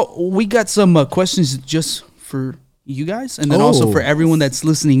 So we got some questions just for you guys, and then also for everyone that's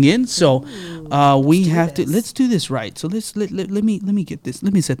listening in. So we have to, let's do this right. So let me get this.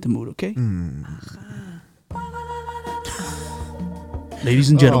 Let me set the mood, okay? Ladies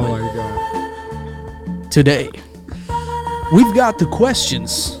and gentlemen, Oh my God. today we've got the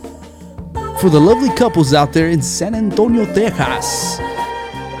questions for the lovely couples out there in San Antonio, Texas,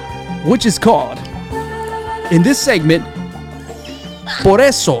 which is called, in this segment, Por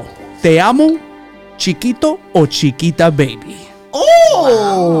eso te amo, chiquito o chiquita baby.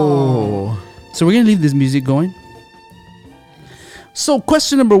 Oh. So we're going to leave this music going. So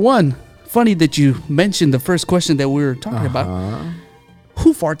question number 1. Funny that you mentioned the first question that we were talking about.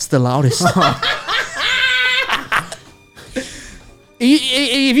 Who farts the loudest?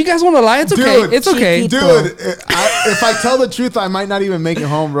 If you guys want to lie, it's okay. Dude, it's okay. Dude, if I tell the truth, I might not even make it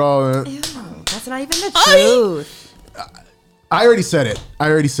home, bro. Ew, that's not even the truth. I already said it.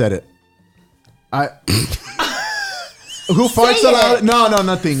 Who farts a lot? No,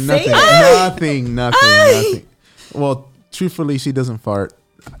 nothing. Nothing. Well, truthfully, she doesn't fart.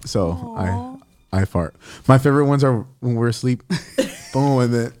 So I fart. My favorite ones are when we're asleep. Boom,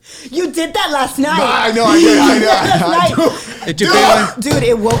 and then You did that last night. I know. I Dude,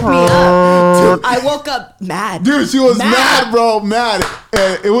 it woke me up. I woke up mad. Dude, she was mad, bro. Mad.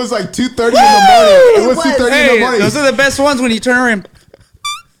 It was like 2:30 in the morning. It was 2:30 in the morning. Those are the best ones when you turn around.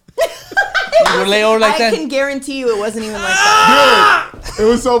 You lay over like that. I can guarantee you it wasn't even like that. Dude, it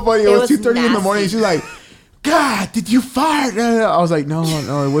was so funny. It was 2:30 in the morning. nasty. She's like, God, did you fart? I was like, no,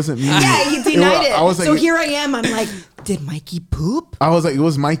 it wasn't me. Yeah, he denied it. I was like, so here I am. I'm like, did Mikey poop? I was like, it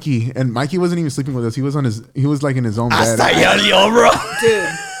was Mikey, and Mikey wasn't even sleeping with us. He was like in his own bed. Bro. Dude,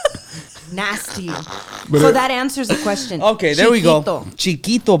 nasty. So that answers the question. Okay, there we go.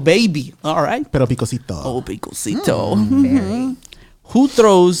 Chiquito baby. All right. Pero picosito. Oh, picosito. Who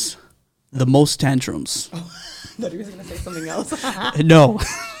throws the most tantrums? I thought he was going to say something else. No.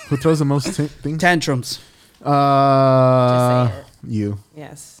 Who throws the most things? Tantrums. Just say it. You.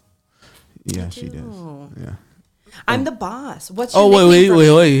 Yes. Yeah, she does. Yeah. I'm the boss. What's your Oh, nickname wait.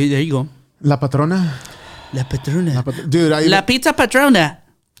 for me? There you go. La patrona. La patrona. Dude, La pizza patrona.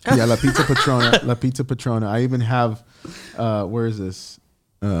 yeah, la pizza patrona. La pizza patrona. I even have, where is this?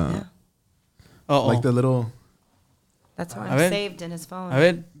 Like the little. That's why A I'm ver. saved in his phone. A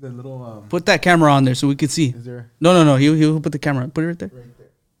ver, The little. put that camera on there so we can see. Is there? No. He'll put the camera. Put it right there. Right there.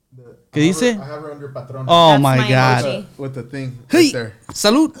 ¿Qué dice? I have her under patrona. Oh That's my my God. emoji. With the thing Hey, right there.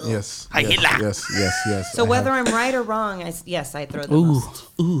 salud. Yes. Aguila. Yes. So I whether have- I'm right or wrong, I throw the Ooh, most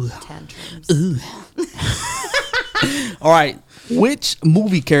ooh. tantrums. All right. Which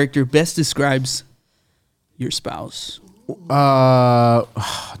movie character best describes your spouse?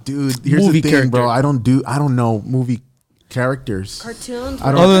 dude, here's Movie the thing, character. bro. I don't know movie characters. Cartoons.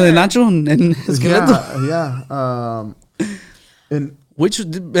 I don't- Other than Nacho and Esqueleto? Yeah. And Which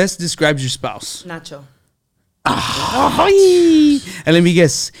best describes your spouse? Nacho. Ay. And let me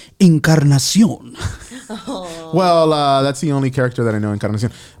guess, Encarnación. well, that's the only character that I know in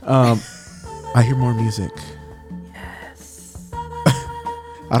Encarnación. I hear more music. Yes.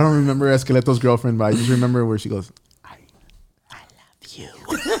 I don't remember Esqueleto's girlfriend, but I just remember where she goes, I love you.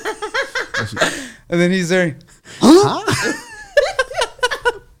 And then he's there.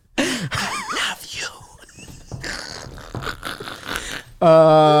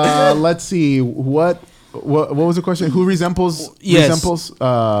 Let's see. What was the question? Who resembles? Yes. Resembles?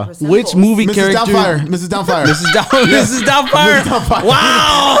 Which movie Mrs. character? Doubtfire. Mrs. Doubtfire. Mrs. Doubtfire. Doubtfire.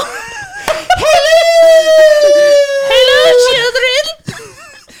 Wow. Hello, children.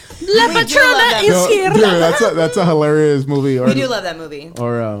 La patrona that is movie. here. Dude, that's a hilarious movie. Or, We do love that movie.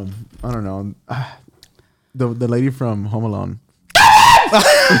 Or I don't know. The lady from Home Alone.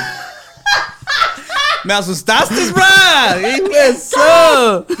 Me asustaste, bro.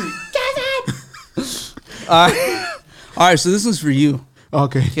 Eso. All right, so this one's for you.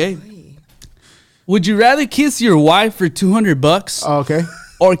 Okay. Okay. Would you rather kiss your wife for $200 Okay.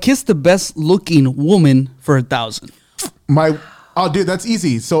 or kiss the best looking woman for $1,000? Dude, that's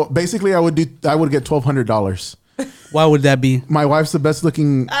easy. So basically, I would get $1,200. Why would that be? My wife's the best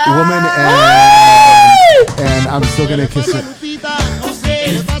looking woman, and I'm still gonna kiss her.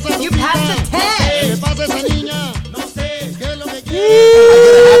 Happy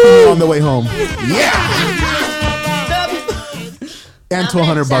Meal on the way home. Yeah. And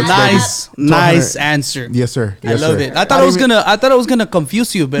 $1,200. Nice answer. Yes, sir. Yes, I love it. I thought it was gonna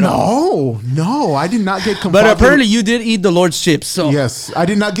confuse you, but no, I did not get confused. But apparently, you did eat the Lord's chips. So yes, I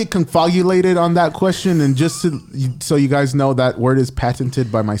did not get confogulated on that question. And just so you guys know, that word is patented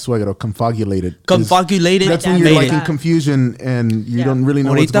by my suegro. Confogulated. Confogulated. That's when you're like in confusion and you don't really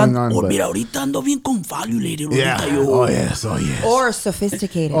know what's going on. Mira, ahorita ando bien confogulated. Yeah. Oh yes. Or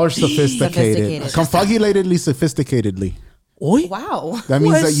sophisticated. Confogulatedly, sophisticatedly. Oy? Wow. That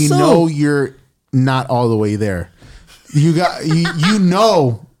means that you know you're not all the way there. You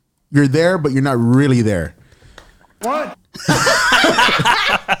know you're there, but you're not really there. What?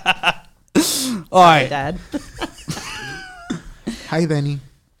 All right, Dad. Hi, Danny.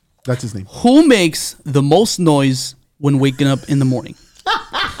 That's his name. Who makes the most noise when waking up in the morning?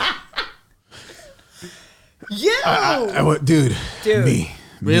 You, dude. Me.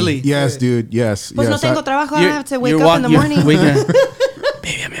 Really? Yes, dude. Yes. Pues yes. no tengo trabajo. I have to wake up in the morning. Baby,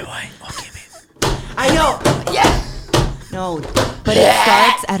 me voy. Okay, baby. I know. Yeah. No, but it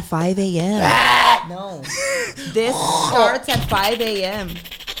starts at 5 a.m. No. This starts at 5 a.m.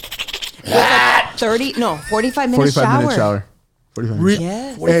 With like 45 minute shower. 45 minutes.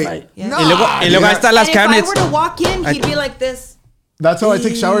 Yes. Hey, Yeah. Y luego ahí están las And if I cabinets. were to walk in, he'd be like this. That's how I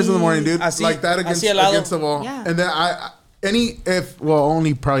take showers in the morning, dude. Así, like that against the wall. Yeah. And then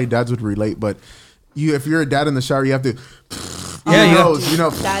only probably dads would relate, but if you're a dad in the shower, you have to. You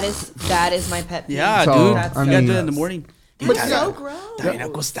know. That is my pet peeve. Yeah, So, dude. I You gotta mean, do it in the morning. It's so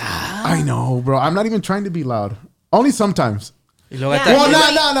gross. I know, bro. I'm not even trying to be loud. Only sometimes. Yeah, Well,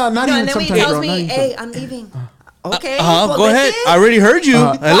 not even and then sometimes, he tells bro. me, "Hey, I'm leaving." Okay. Go ahead. I already heard you.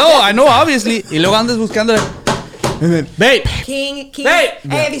 Hello, I know, obviously. Y luego andas buscando. And then, Babe. King. Babe.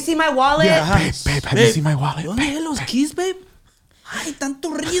 Hey, have you seen my wallet? babe, have you seen my wallet? ¿Dónde hay los keys, babe? Ay, tanto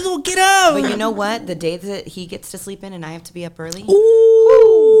ruido. Get out. But you know what? The day that he gets to sleep in and I have to be up early.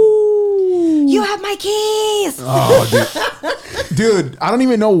 Ooh. You have my keys. Oh, dude, I don't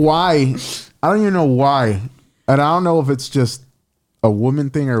even know why. And I don't know if it's just a woman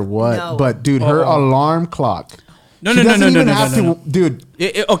thing or what. No. But dude, her alarm clock. No. Dude.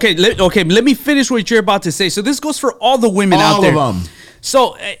 Okay, let me finish what you're about to say. So this goes for all the women out there. All of them.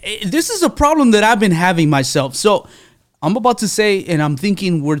 So this is a problem that I've been having myself. So I'm about to say, and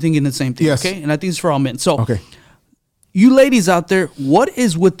we're thinking the same thing. Yes. Okay, and I think it's for all men. So Okay. you ladies out there, what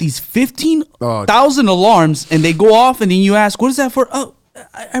is with these 15,000 alarms, and they go off, and then you ask, what is that for? Oh,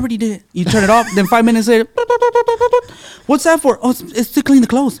 I already did it. You turn it off, then 5 minutes later, what's that for? Oh, it's to clean the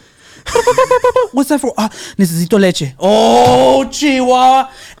clothes. What's that for? Necesito leche. Oh,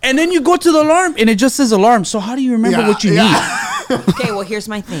 Chihuahua. And then you go to the alarm, and it just says alarm. So how do you remember what you need? Okay, well, here's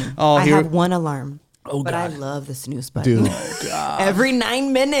my thing. I have one alarm. Oh, but God. I love the snooze button. Dude. Oh, God. Every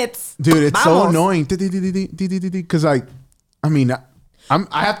 9 minutes. Dude, it's so Vamos. annoying. Because I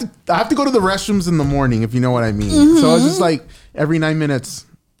have to go to the restrooms in the morning, if you know what I mean. So it's just like every 9 minutes.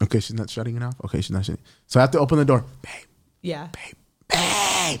 Okay, she's not shutting it off. Okay, she's not shutting. So I have to open the door. Babe. Yeah.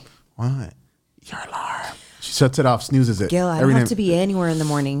 What? Your alarm. She shuts it off, snoozes it. Gil, I don't have to be anywhere in the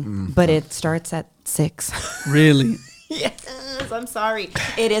morning, but it starts at 6. Really? Yes, I'm sorry.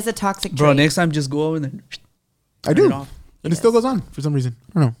 It is a toxic Bro, trait. next time just go over and then I do. it off. And it still goes on for some reason.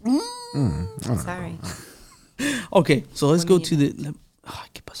 I don't know. Sorry. Okay, so let's go to the.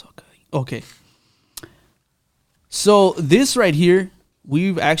 ¿Qué pasó? Okay. So this right here,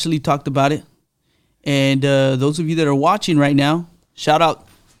 we've actually talked about it, and those of you that are watching right now, shout out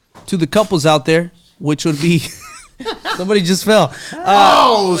to the couples out there, which would be somebody just fell.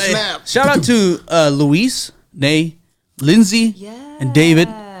 Snap! Shout out to Luis, Nay, Lindsay, and David,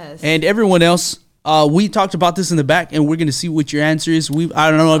 and everyone else. We talked about this in the back, and we're gonna see what your answer is. I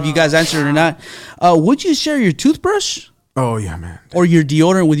don't know if you guys answered it or not. Would you share your toothbrush? Oh yeah, man. Or your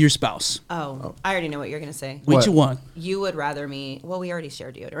deodorant with your spouse? Oh, I already know what you're going to say. Which one? You would rather me. Well, we already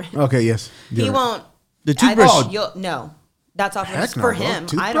share deodorant. Okay, yes. He won't. The toothbrush. No. That's off Heck for no, bro. him.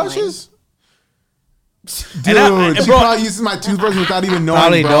 Toothbrushes? And Dude, she bro- probably uses my toothbrush without even knowing,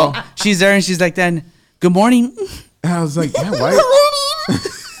 Probably bro. don't. She's there and she's like, "Then, good morning." And I was like, yeah, why?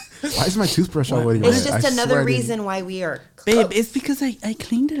 Why is my toothbrush already It's wet? just I another swear, reason why we are. Babe, it's because I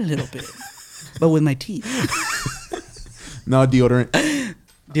cleaned it a little bit, but with my teeth. No, deodorant.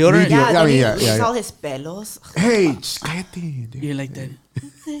 Deodorant. Yeah, I mean, he yeah, leaves yeah. all his pelos. Hey, cállate, dude. You're like that.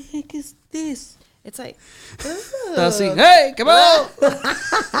 What the heck is this? It's like, Hey, come on.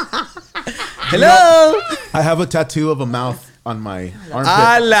 Hello. I have a tattoo of a mouth on my armpit.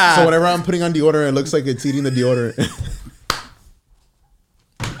 Ala. So whenever I'm putting on deodorant, it looks like it's eating the deodorant.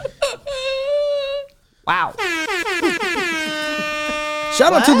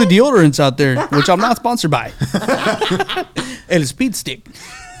 Shout out to the deodorants out there, which I'm not sponsored by. El Speed Stick.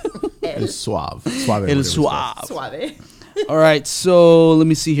 El Suave. Suave. El Suave. Suave. All right, so let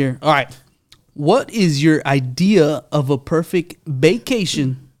me see here. All right. What is your idea of a perfect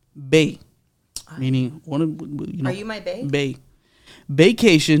vacation? Bay. Meaning, Are you my bae? Bay.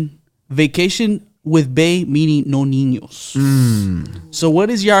 Vacation with bay, meaning no niños. So what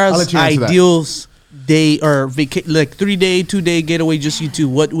is y'all's ideal day or like 3-day, 2-day getaway, just you two?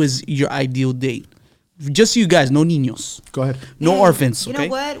 What was your ideal date? Just you guys, no niños. Go ahead. No orphans, You okay?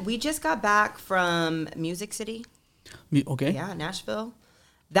 know what? We just got back from Music City. Okay. Yeah, Nashville.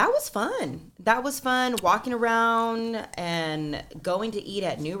 That was fun. Walking around and going to eat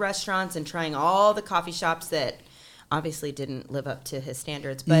at new restaurants and trying all the coffee shops that obviously didn't live up to his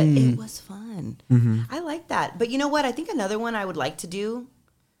standards, but it was fun. I like that. But you know what? I think another one I would like to do,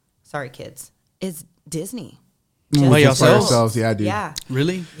 sorry kids, is Disney. By yourselves? Yeah, dude. Yeah.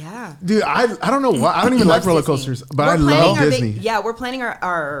 Really? Yeah. Dude, I don't know why. I don't even like roller coasters, but I love Disney. We're planning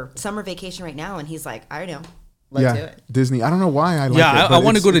our summer vacation right now, and he's like, I know. Let's do it. Disney. I don't know why I like it. Yeah, I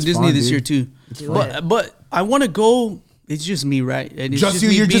want to go to Disney fun, this dude. year too. But I want to go. It's just me, right? And it's Just you?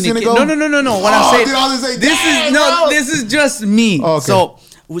 me You're being just a gonna kid. go? No. What I'm saying, Dude, I was gonna say, this is just me. Oh,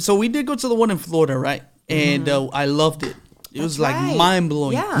 okay. So we did go to the one in Florida, right? And I loved it. It was like mind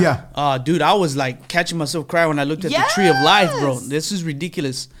blowing. Yeah. Dude, I was like catching myself crying when I looked at the Tree of Life, bro. This is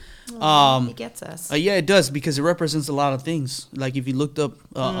ridiculous. It gets us. Yeah, it does, because it represents a lot of things. Like if you looked up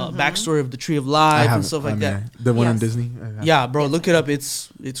backstory of the Tree of Life and stuff like that. The one on Disney. Yeah, bro, look it up.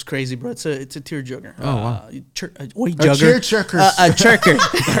 It's crazy, bro. It's a tearjerker. Oh wow. A tearjerker. A checker.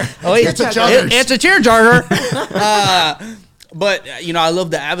 Oh, wait, It's a jugger. It's a tearjerker. But I love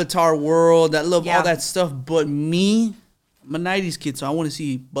the Avatar world. I love all that stuff. But me, I'm a 90s kid, so I want to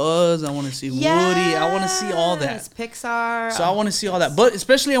see Buzz. I want to see Woody. I want to see all that. Pixar. So I want to see all that. But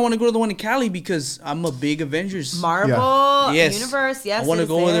especially I want to go to the one in Cali because I'm a big Avengers. Marvel universe. Yes, I want to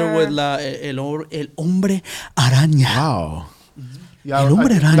go there with El Hombre Araña. Wow. Yeah,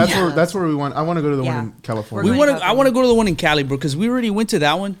 that's where we want. I want to go to the one in California. I want to go to the one in Cali, bro, because we already went to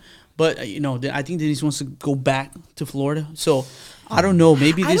that one. But I think Denise wants to go back to Florida. So I don't know.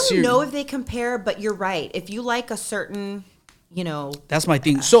 Maybe this year. I don't know if they compare, but you're right. If you like a certain, that's my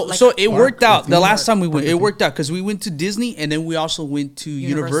thing. So it worked out. The last time we went, it worked out because we went to Disney and then we also went to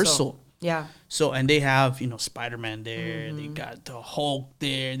Universal. Yeah. So, and they have, Spider-Man there. They got the Hulk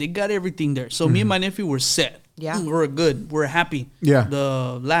there. They got everything there. So me and my nephew were set. Yeah. We're good. We're happy. Yeah.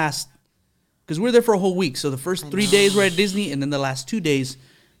 Because we're there for a whole week. So the first 3 days we're at Disney, and then the last 2 days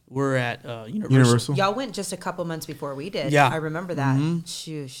we're at Universal. Y'all went just a couple months before we did. Yeah. I remember that.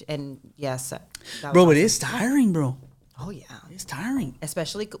 Shoosh. And yes. Bro, but it's tiring, bro. Oh, yeah. It's tiring.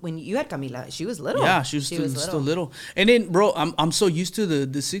 Especially when you had Camila. She was little. Yeah, she was still little. And then, bro, I'm so used to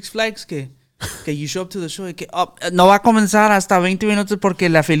the Six Flags que you show up to the show y que no va a comenzar hasta 20 minutos porque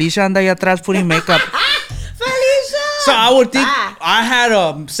la Felicia anda ahí atrás putting makeup. Felicia! So I would think I had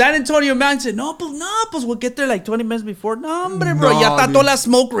a San Antonio man said, no, pues we'll get there like 20 minutes before. No, hombre, bro, ya está toda la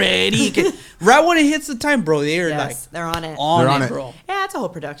smoke ready. Right when it hits the time, bro, they're on it. On it, bro. Yeah, it's a whole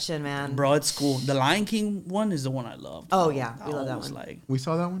production, man. Bro, it's cool. The Lion King one is the one I love. Oh, yeah. We love that one. Like, we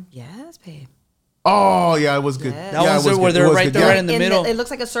saw that one? Yes, babe. Oh, yeah, it was good. Yes. That was where they're right there, right in the middle. It looks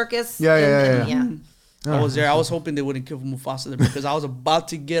like a circus. Yeah. I was there. I was hoping they wouldn't kill Mufasa there because I was about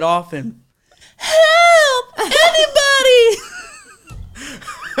to get off and help anybody.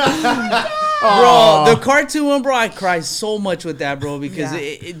 Bro, the cartoon one, bro, I cried so much with that, bro, because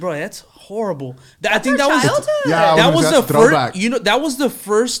bro, that's horrible. I think that was the first. That was the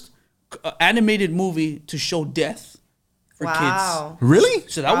first animated movie to show death for kids. Really?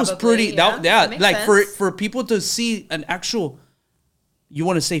 So that was pretty. That like for people to see an actual. You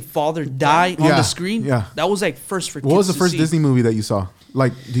want to say father die on the screen? Yeah. That was like first for kids. What was the first Disney movie that you saw?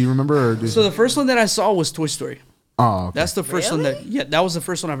 Like, do you remember? So the first one that I saw was Toy Story. Oh, okay. That's the first one that was the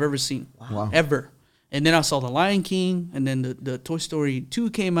first one I've ever seen. Wow. Ever. And then I saw The Lion King, and then the Toy Story 2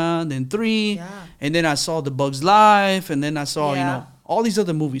 came out, then 3, and then I saw The Bug's Life, and then I saw, all these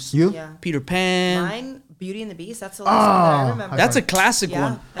other movies. Peter Pan. Mine, Beauty and the Beast, that's the last one that I remember. That's a classic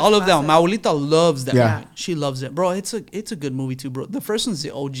one. All of them. My abuelita loves that movie. She loves it. Bro, it's a good movie too, bro. The first one's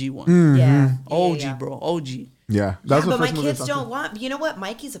the OG one. Yeah. OG, bro. OG. Yeah. That's but my kids don't want. You know what?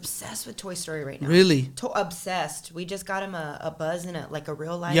 Mikey's obsessed with Toy Story right now. Really? Obsessed. We just got him a Buzz and a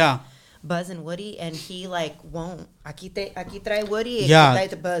real life. Buzz and Woody, and he won't. Aquí trae Woody, aquí trae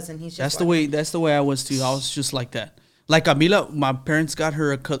the Buzz, and he's just. That's the way I was too. I was just like that. Like Camila, my parents got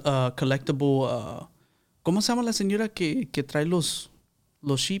her a collectible. ¿Cómo se llama la señora que trae los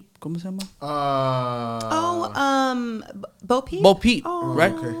Los Sheep, ¿cómo se llama? Bo Peep. Bo Peep, Oh.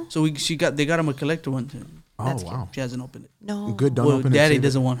 right? Okay. So they got him a collector one. Oh, wow. She hasn't opened it. No. Good, don't Well, open it. Daddy save it.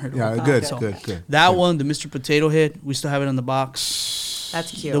 doesn't want her to Yeah, open good, it. So good. that good. one, the Mr. Potato Head, we still have it in the box.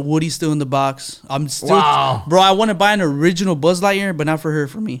 That's cute. The Woody's still in the box. I'm still, Wow. bro. I want to buy an original Buzz Lightyear, but not for her,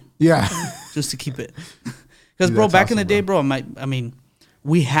 for me, Yeah. just to keep it. Because, Dude, bro, that's back in the awesome, day, bro. I mean,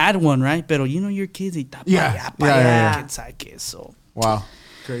 we had one, right? Pero you know your kids, Yeah. So, Wow.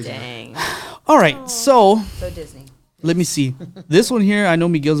 Crazy. Dang. all right. So So Disney. let me see. This one here, I know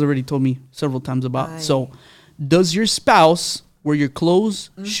Miguel's already told me several times about. So, does your spouse wear your clothes,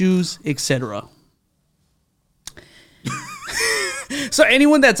 shoes, etc.? So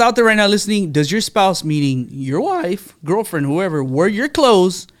anyone that's out there right now listening, does your spouse, meaning your wife, girlfriend, whoever, wear your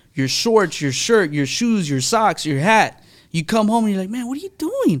clothes, your shorts, your shirt, your shoes, your socks, your hat? You come home and you're like, man, what are you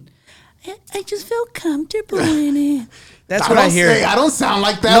doing? I just feel comfortable in it. That's what I hear. I don't sound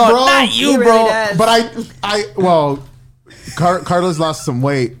like that, No, bro. not you, He really bro. does. But well, Karla's lost some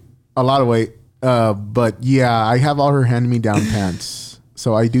weight, a lot of weight. But yeah, I have all her hand-me-down pants,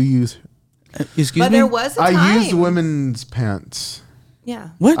 so I do use. Excuse But me? there was a time. I use women's pants. Yeah.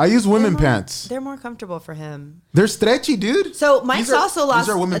 What? I use women pants. They're more comfortable for him. They're stretchy, dude. So Mike's These are- also lost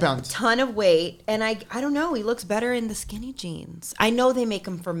These are women a pants. ton of weight, and I don't know. He looks better in the skinny jeans. I know they make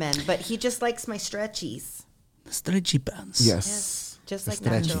them for men, but he just likes my stretchies. Stretchy pants. Yes. Just like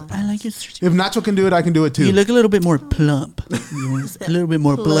Stretchy Nacho. I like your stretchy. If Nacho can do it, I can do it too. You look a little bit more plump. You want to, a little bit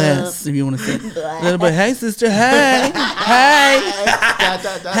more blessed, if you want to say. A little bit, hey, sister, hey.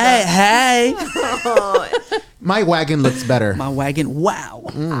 Hey. My wagon looks better. My wagon, wow.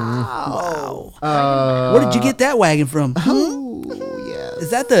 Wow. Where did you get that wagon from? Oh, yes. Is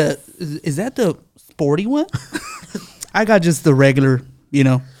that the sporty one? I got just the regular,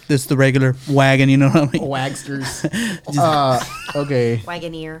 just the regular wagon, you know what I mean? Wagsters. Okay.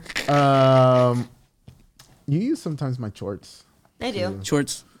 Wagoneer. You use sometimes my shorts. I do.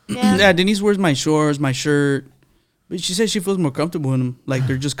 Shorts. Yeah. Yeah, Denise wears my shorts, my shirt. But she says she feels more comfortable in them. Like,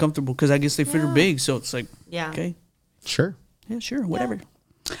 they're just comfortable because I guess they fit her big. So it's like, Yeah. okay. Sure. Yeah, sure, whatever.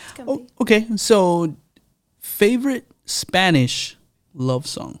 It's comfy. Okay, so favorite Spanish love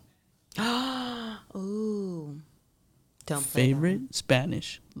song. Ooh. Don't play Favorite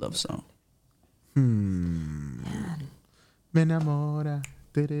Spanish love song. Me enamora.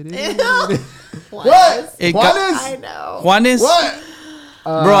 What? It Juanes? I know. Juanes? What?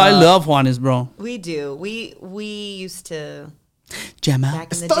 Bro, I love Juanes, bro. We do. We used to Llama.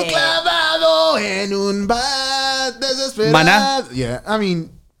 back in the Estoy day. clavado en un bar desesperado. Maná? Yeah, I mean,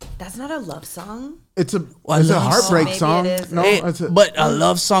 That's not a love song. it's a I it's a love heartbreak maybe song. it is. No, Hey, it's a, but a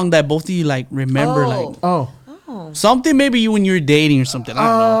love song that both of you like remember, Oh. like oh, something maybe you when you were dating or something. I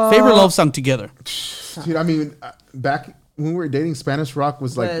don't know. Favorite love song together. dude, I mean, back when we were dating, Spanish rock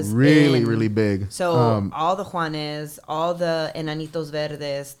was like Was really, in. really big. So all the Juanes, all the Enanitos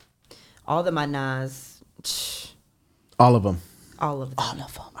Verdes, all the Manas, All of them. all of them. All of them.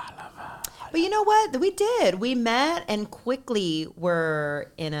 But you know what? We did. We met and quickly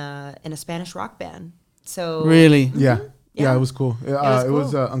were in a Spanish rock band. So Really? Yeah. Yeah, Yeah. it was cool. It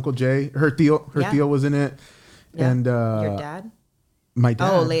was cool. Uncle Jay. Her Yeah. Theo was in it. Yeah. And your dad? my dad.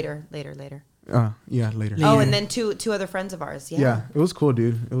 Oh, later. Yeah, later. Oh, and then two other friends of ours. Yeah. Yeah, it was cool,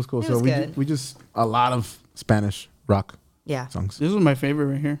 dude. It was cool. It So was we good. we just a lot of Spanish rock Yeah. songs. This was my favorite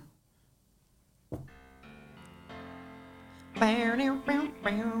right here.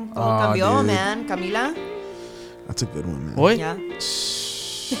 Oh, cambió, dude. man. Camila. That's a good one, man. Boy, Yeah.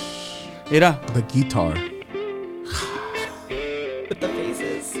 mira, The guitar. With the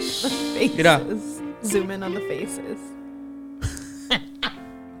faces. The faces. Mira. Zoom in on the faces.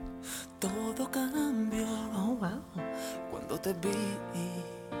 Todo cambió Oh, wow. cuando te vi.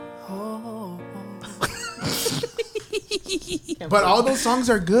 Oh, But all those songs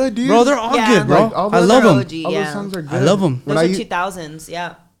are good, dude. bro, they're all Yeah. good, bro. Like, all I those love are them. OG, All yeah. those songs are good. I love 'em. When Those I, are 2000s.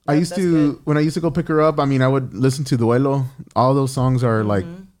 Yeah. I used That's to good. when I used to go pick her up. I mean, I would listen to Duelo. All those songs are like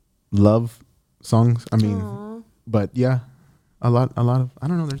love songs. I mean, but yeah, a lot of. I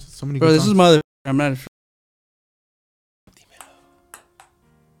don't know. There's so many. Bro, good this is songs. mother. I'm not.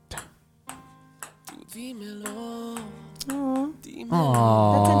 tú dímelo, Oh, dímelo.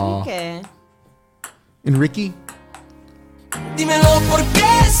 that's Aww. Enrique. And Ricky. Dímelo por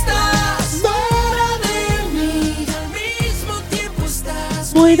qué estás fuera de mí. Al mismo tiempo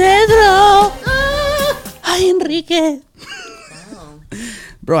estás Muy dentro. Ay, Enrique.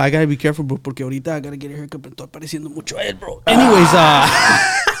 Bro, I gotta be careful, bro, porque ahorita I gotta get a haircut, pero estoy pareciendo mucho a él, bro. Anyways,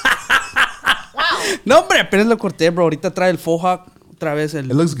 no, hombre, apenas lo corté, bro. Ahorita trae el faux hawk otra vez. It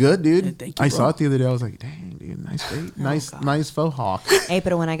looks good, dude. Yeah, thank you, I bro. saw it the other day. I was like, dang, dude. nice fade. Nice faux hawk. Hey,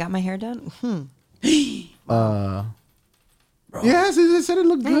 but when I got my hair done, Yes, I said it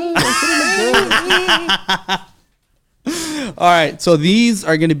looked good. All right, so these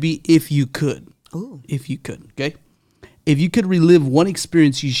are gonna be if you could. Ooh. If you could, okay. If you could relive one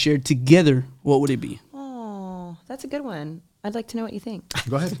experience you shared together, what would it be? Oh, that's a good one. I'd like to know what you think.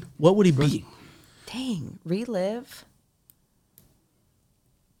 Go ahead. What would it be? Dang, relive.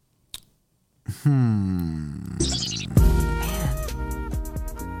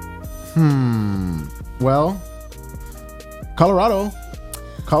 Well, Colorado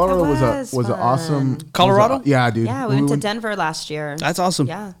was an awesome. Colorado? Yeah, dude. Yeah, we went to Denver last year. That's awesome.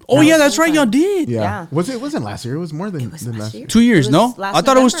 Yeah. Oh That yeah, was that's really right. Y'all fun. did. Yeah. Yeah. It wasn't last year. It was more than was last last year. year? 2 years, It no? was last I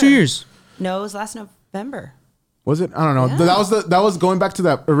thought it was 2 November. years. No, it was last November. Was it? I don't know. Yeah. That was going back to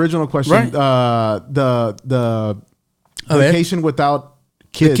that original question. Right. The vacation without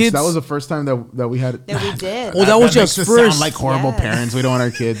kids. kids. That was the first time that we had. That we did. Oh, that was makes just us first. sound like horrible Yes. parents. We don't want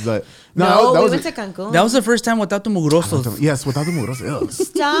our kids, but No, that we was went to Cancun. That was the first time without the mugrosos. yes, without the muros. Ew.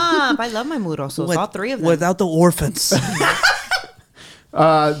 Stop. I love my murosos. All three of them. Without the orphans.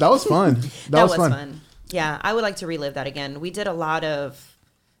 That was fun. That was fun. Yeah, I would like to relive that again. We did a lot of,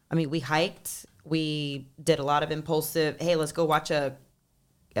 we hiked. We did a lot of impulsive, hey, let's go watch a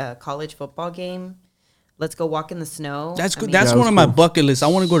college football game. Let's go walk in the snow. That's good. I mean, That's Yeah, it one was of my cool. bucket lists. I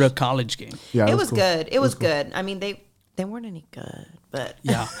want to go to a college game. Yeah, it was cool. good. It was good. I mean, they weren't any good, but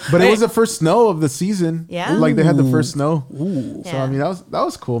Yeah. But it was the first snow of the season. Yeah. Like they had the first snow. So Yeah. I mean that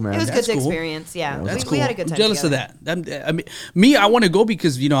was cool, man. it was That's good to cool. experience. Yeah, That's we cool. had a good time. I'm jealous together. of that. I mean, I want to go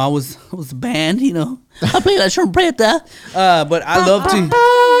because I was a band. I played la trompeta. But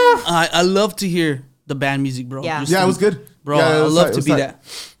I love to hear the band music, bro. Yeah. Yeah, it was good. Bro. Yeah, I it was love tight, to it was be tight.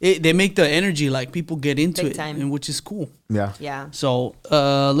 that. They make the energy like people get into Big it, time. and which is cool. Yeah. Yeah. So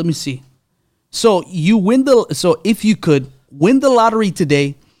let me see. So if you could win the lottery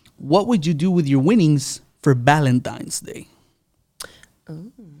today, what would you do with your winnings for Valentine's Day?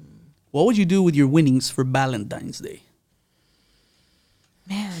 What would you do with your winnings for Valentine's Day?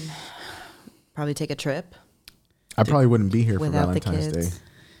 Man, probably take a trip. I probably wouldn't be here for Without the Valentine's kids. Day.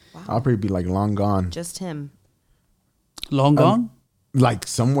 I'll probably be like long gone. Just him. Long gone? Like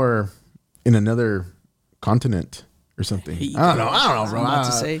somewhere in another continent or something. I don't know, bro. I'm about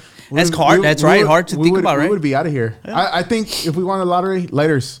to say. We That's would- hard. we- That's we right. would- Hard to we think would- about, right? We would be out of here. I think if we won the lottery,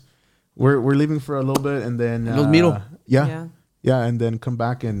 lighters. We're leaving for a little bit and then Los miro. Yeah, and then come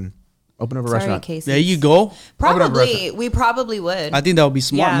back and open up a Sorry, restaurant. Casey. There you go. We probably would. I think that would be a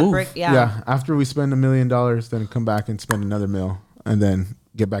smart move. Yeah, after we spend $1 million, then come back and spend another $1 and then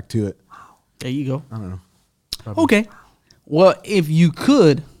get back to it. There you go. I don't know. Okay. Well, if you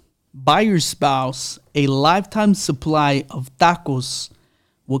could buy your spouse a lifetime supply of tacos,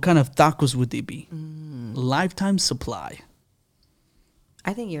 what kind of tacos would they be? Lifetime supply.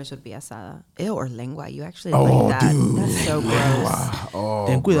 I think yours would be asada. Ew, or lengua. You actually like that. dude. That's so gross. Oh,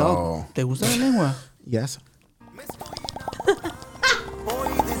 Ten cuidado. bro. ¿Te gusta la lengua? Yes.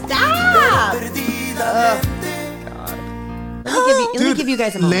 Let me give you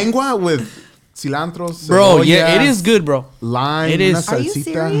guys a moment. Lengua with cilantro, Bro, cebolla, yeah, it is good, bro. Lime, It una is. Are you salsita.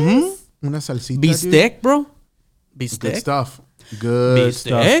 serious? Una salsita. dude. Bistec, bro. Good Bistec. stuff. Good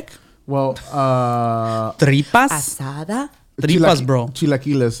stuff. Bistec. Well, Tripas. Asada. Tripas, bro.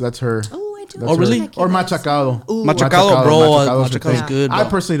 Chilaquiles, that's her. Oh, I do. That's Oh, really? her. Or machacado. Ooh. Machacado, bro. Machacado's her Machacado's thing. good, bro. I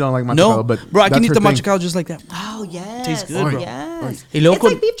personally don't like machacado, No, but bro, I can that's eat her the thing. machacado just like that. Oh, yes. Tastes good, bro. Yes. Y luego It's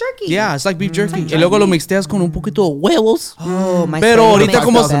like beef jerky. Yeah, it's like beef jerky. Y luego lo mixteas con un poquito de huevos. Oh, my Pero favorite ahorita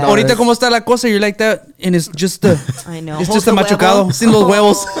como, makes the ahorita best. como está la cosa, you're like that, and it's just the, I know. it's Hold just the the machucado, huevo. sin los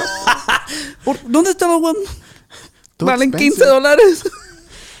huevos. ¿Dónde están los huevos? Too Valen expensive. $15.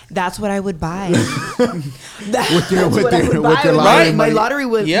 That's what I would buy. With your Right? lottery My money. lottery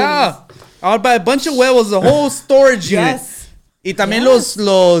would. Yeah. I would buy a bunch of huevos, the whole storage unit. Yes. Y también Yes.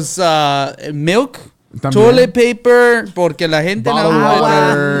 los milk, También. toilet paper, porque la gente Bottled no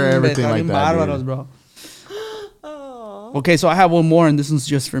water, everything Están like bien that, bárbaros, dude. bro. Okay, so I have one more, and this one's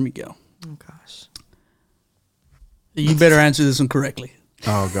just for Miguel. Oh, gosh. You better answer this one correctly.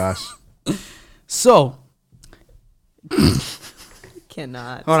 Oh gosh. So,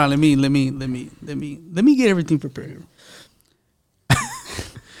 Cannot. hold on, let me get everything prepared.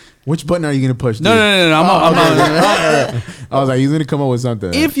 Which button are you gonna push? No, dude? I'm not. I was like, he's gonna come up with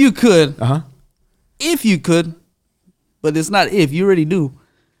something. If you could, Uh-huh. but it's not if, you already do,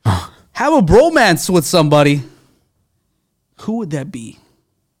 have a bromance with somebody, who would that be?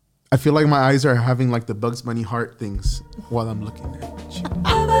 I feel like my eyes are having like the Bugs Bunny heart things while I'm looking at you.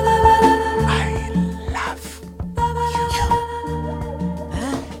 I love you.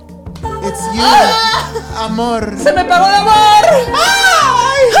 It's you. amor. ¡Se me pegó el amor!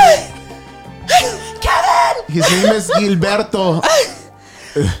 ¡Ay! ¡Kevin! His name is Gilberto.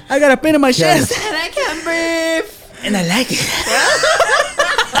 I got a pain in my chest. And I can't breathe. And I like it.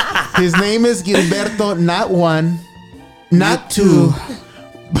 His name is Gilberto, not one, not two,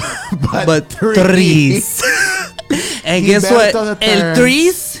 but three. And guess what? El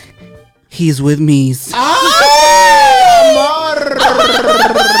threes, he's with me. Amor.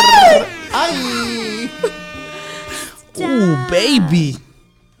 Ay. Ooh, baby.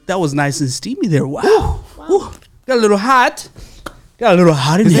 That was nice and steamy there. Wow. Ooh. Got a little hot. Got a little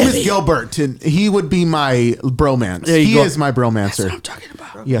hot in His there. name is Gilbert, and he would be my bromance. He is my bromancer. That's what I'm talking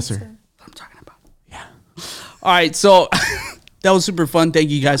about. Yes, sir. That's what I'm talking about. Yeah. All right, so that was super fun. Thank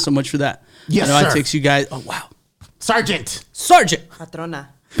you guys so much for that. Yes, I know sir. I text you guys. Oh, wow. Sergeant. Sergeant. Patrona.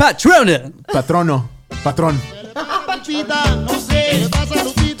 Patrona. Patrono. Patron.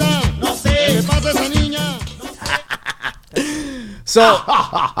 So,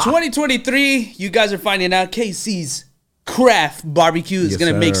 2023, you guys are finding out KC's Craft Barbecue is Yes,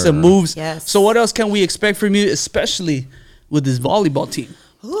 going to make sir. some moves. Yes. So, what else can we expect from you, especially with this volleyball team?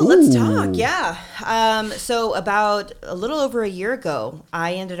 Ooh, let's talk. Yeah. So about a little over a year ago,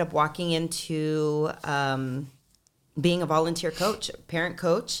 I ended up walking into being a volunteer coach, parent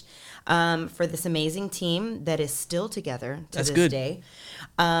coach, for this amazing team that is still together to That's this good. day.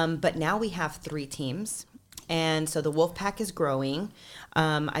 But now we have 3 teams. And so the wolf pack is growing.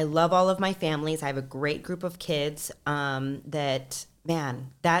 I love all of my families. I have a great group of kids that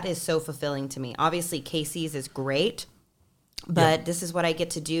is so fulfilling to me. Obviously, Casey's is great. But this is what I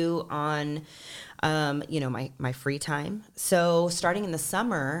get to do on, my free time. So starting in the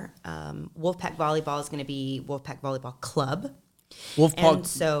summer, Wolfpack Volleyball is going to be Wolfpack Volleyball Club. And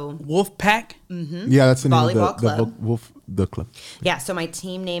so Wolfpack? Yeah, that's the name Volleyball of the club. the club. Yeah, so my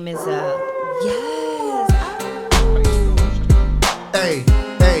team name is,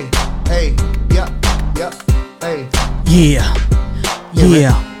 Hey, yep, hey. Yeah.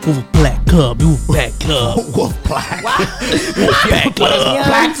 Wolf Black Club. Wolf Black Club. Wolf Black. Wolf Black Club.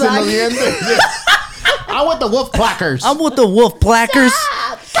 Blacks in the end. I want the wolf plackers. I'm with the Wolf Blackers.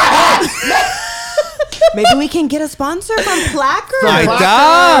 maybe we can get a sponsor from Placker. My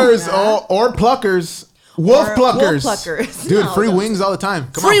Plackers or pluckers. Wolf Or pluckers. wolf pluckers. Dude, No, free those- wings all the time.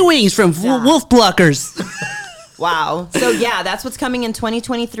 Come Free on. wings from Wolf Pluckers. Wow. So yeah, that's what's coming in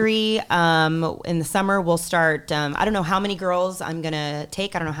 2023. In the summer, we'll start. I don't know how many girls I'm gonna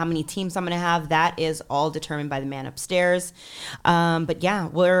take. I don't know how many teams I'm gonna have. That is all determined by the man upstairs. But yeah,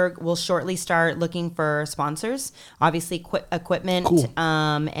 we'll shortly start looking for sponsors. Obviously, equipment. Cool.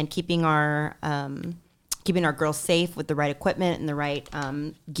 And keeping our girls safe with the right equipment and the right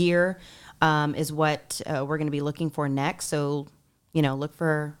gear is what we're gonna be looking for next. So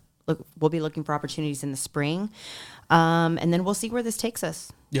we'll be looking for opportunities in the spring. And then we'll see where this takes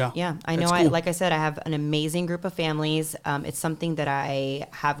us. Yeah. Yeah. I know. That's cool. Like I said, I have an amazing group of families. It's something that I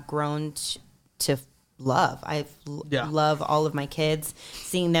have grown to love. Love all of my kids,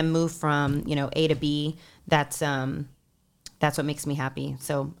 seeing them move from, A to B. That's what makes me happy.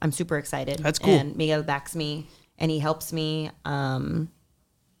 So I'm super excited. That's cool. And Miguel backs me and he helps me. And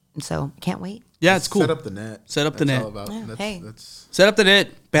so I can't wait. Yeah, it's cool. Set up the net. Set up the That's net. all about. That's, Hey. that's Set up the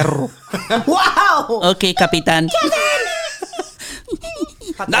net, perro. Wow. Okay, Capitan.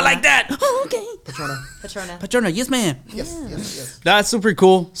 Not like that. Okay. Patrona. Patrona, yes, ma'am. yes. That's super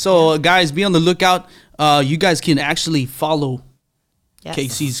cool. So, guys, be on the lookout. You guys can actually follow Yes.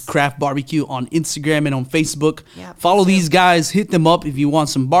 KC's Craft Barbecue on Instagram and on Facebook. Yeah, Follow please do. these guys. Hit them up if you want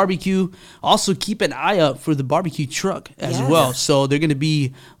some barbecue. Also, keep an eye out for the barbecue truck as Yes. well. So they're going to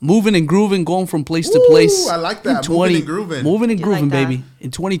be moving and grooving, going from place to place. I like that. in Moving and grooving. Moving and Do you grooving, like that? baby. In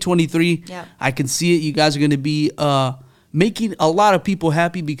 2023, Yep. I can see it. You guys are going to be making a lot of people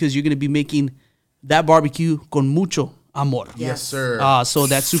happy because you're going to be making that barbecue con mucho amor. Yes, sir. So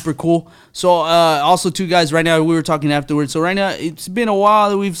that's super cool. So also too, guys, right now we were talking afterwards. So right now it's been a while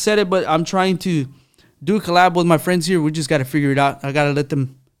that we've said it, but I'm trying to do a collab with my friends here. We just got to figure it out. I got to let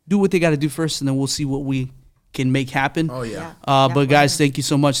them do what they got to do first, and then we'll see what we can make happen. Oh, yeah. But guys, thank you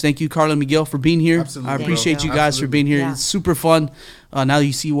so much. Thank you, Karla and Miguel, for being here. Absolutely, I appreciate bro. you guys for being here. Yeah. It's super fun. Now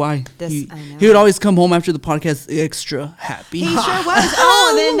you see why. I know. He would always come home after the podcast extra happy. He sure was.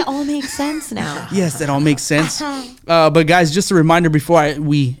 Oh, then it all makes sense now. Yes, that all makes sense. But guys, just a reminder before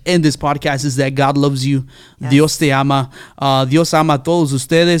we end this podcast is that God loves you. Yes. Dios te ama. Dios ama a todos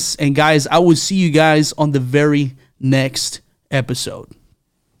ustedes. And guys, I will see you guys on the very next episode.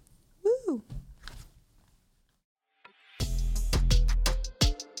 Woo.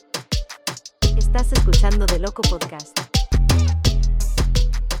 Estás escuchando De Loco Podcast.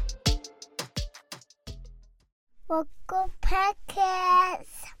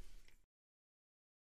 Podcast.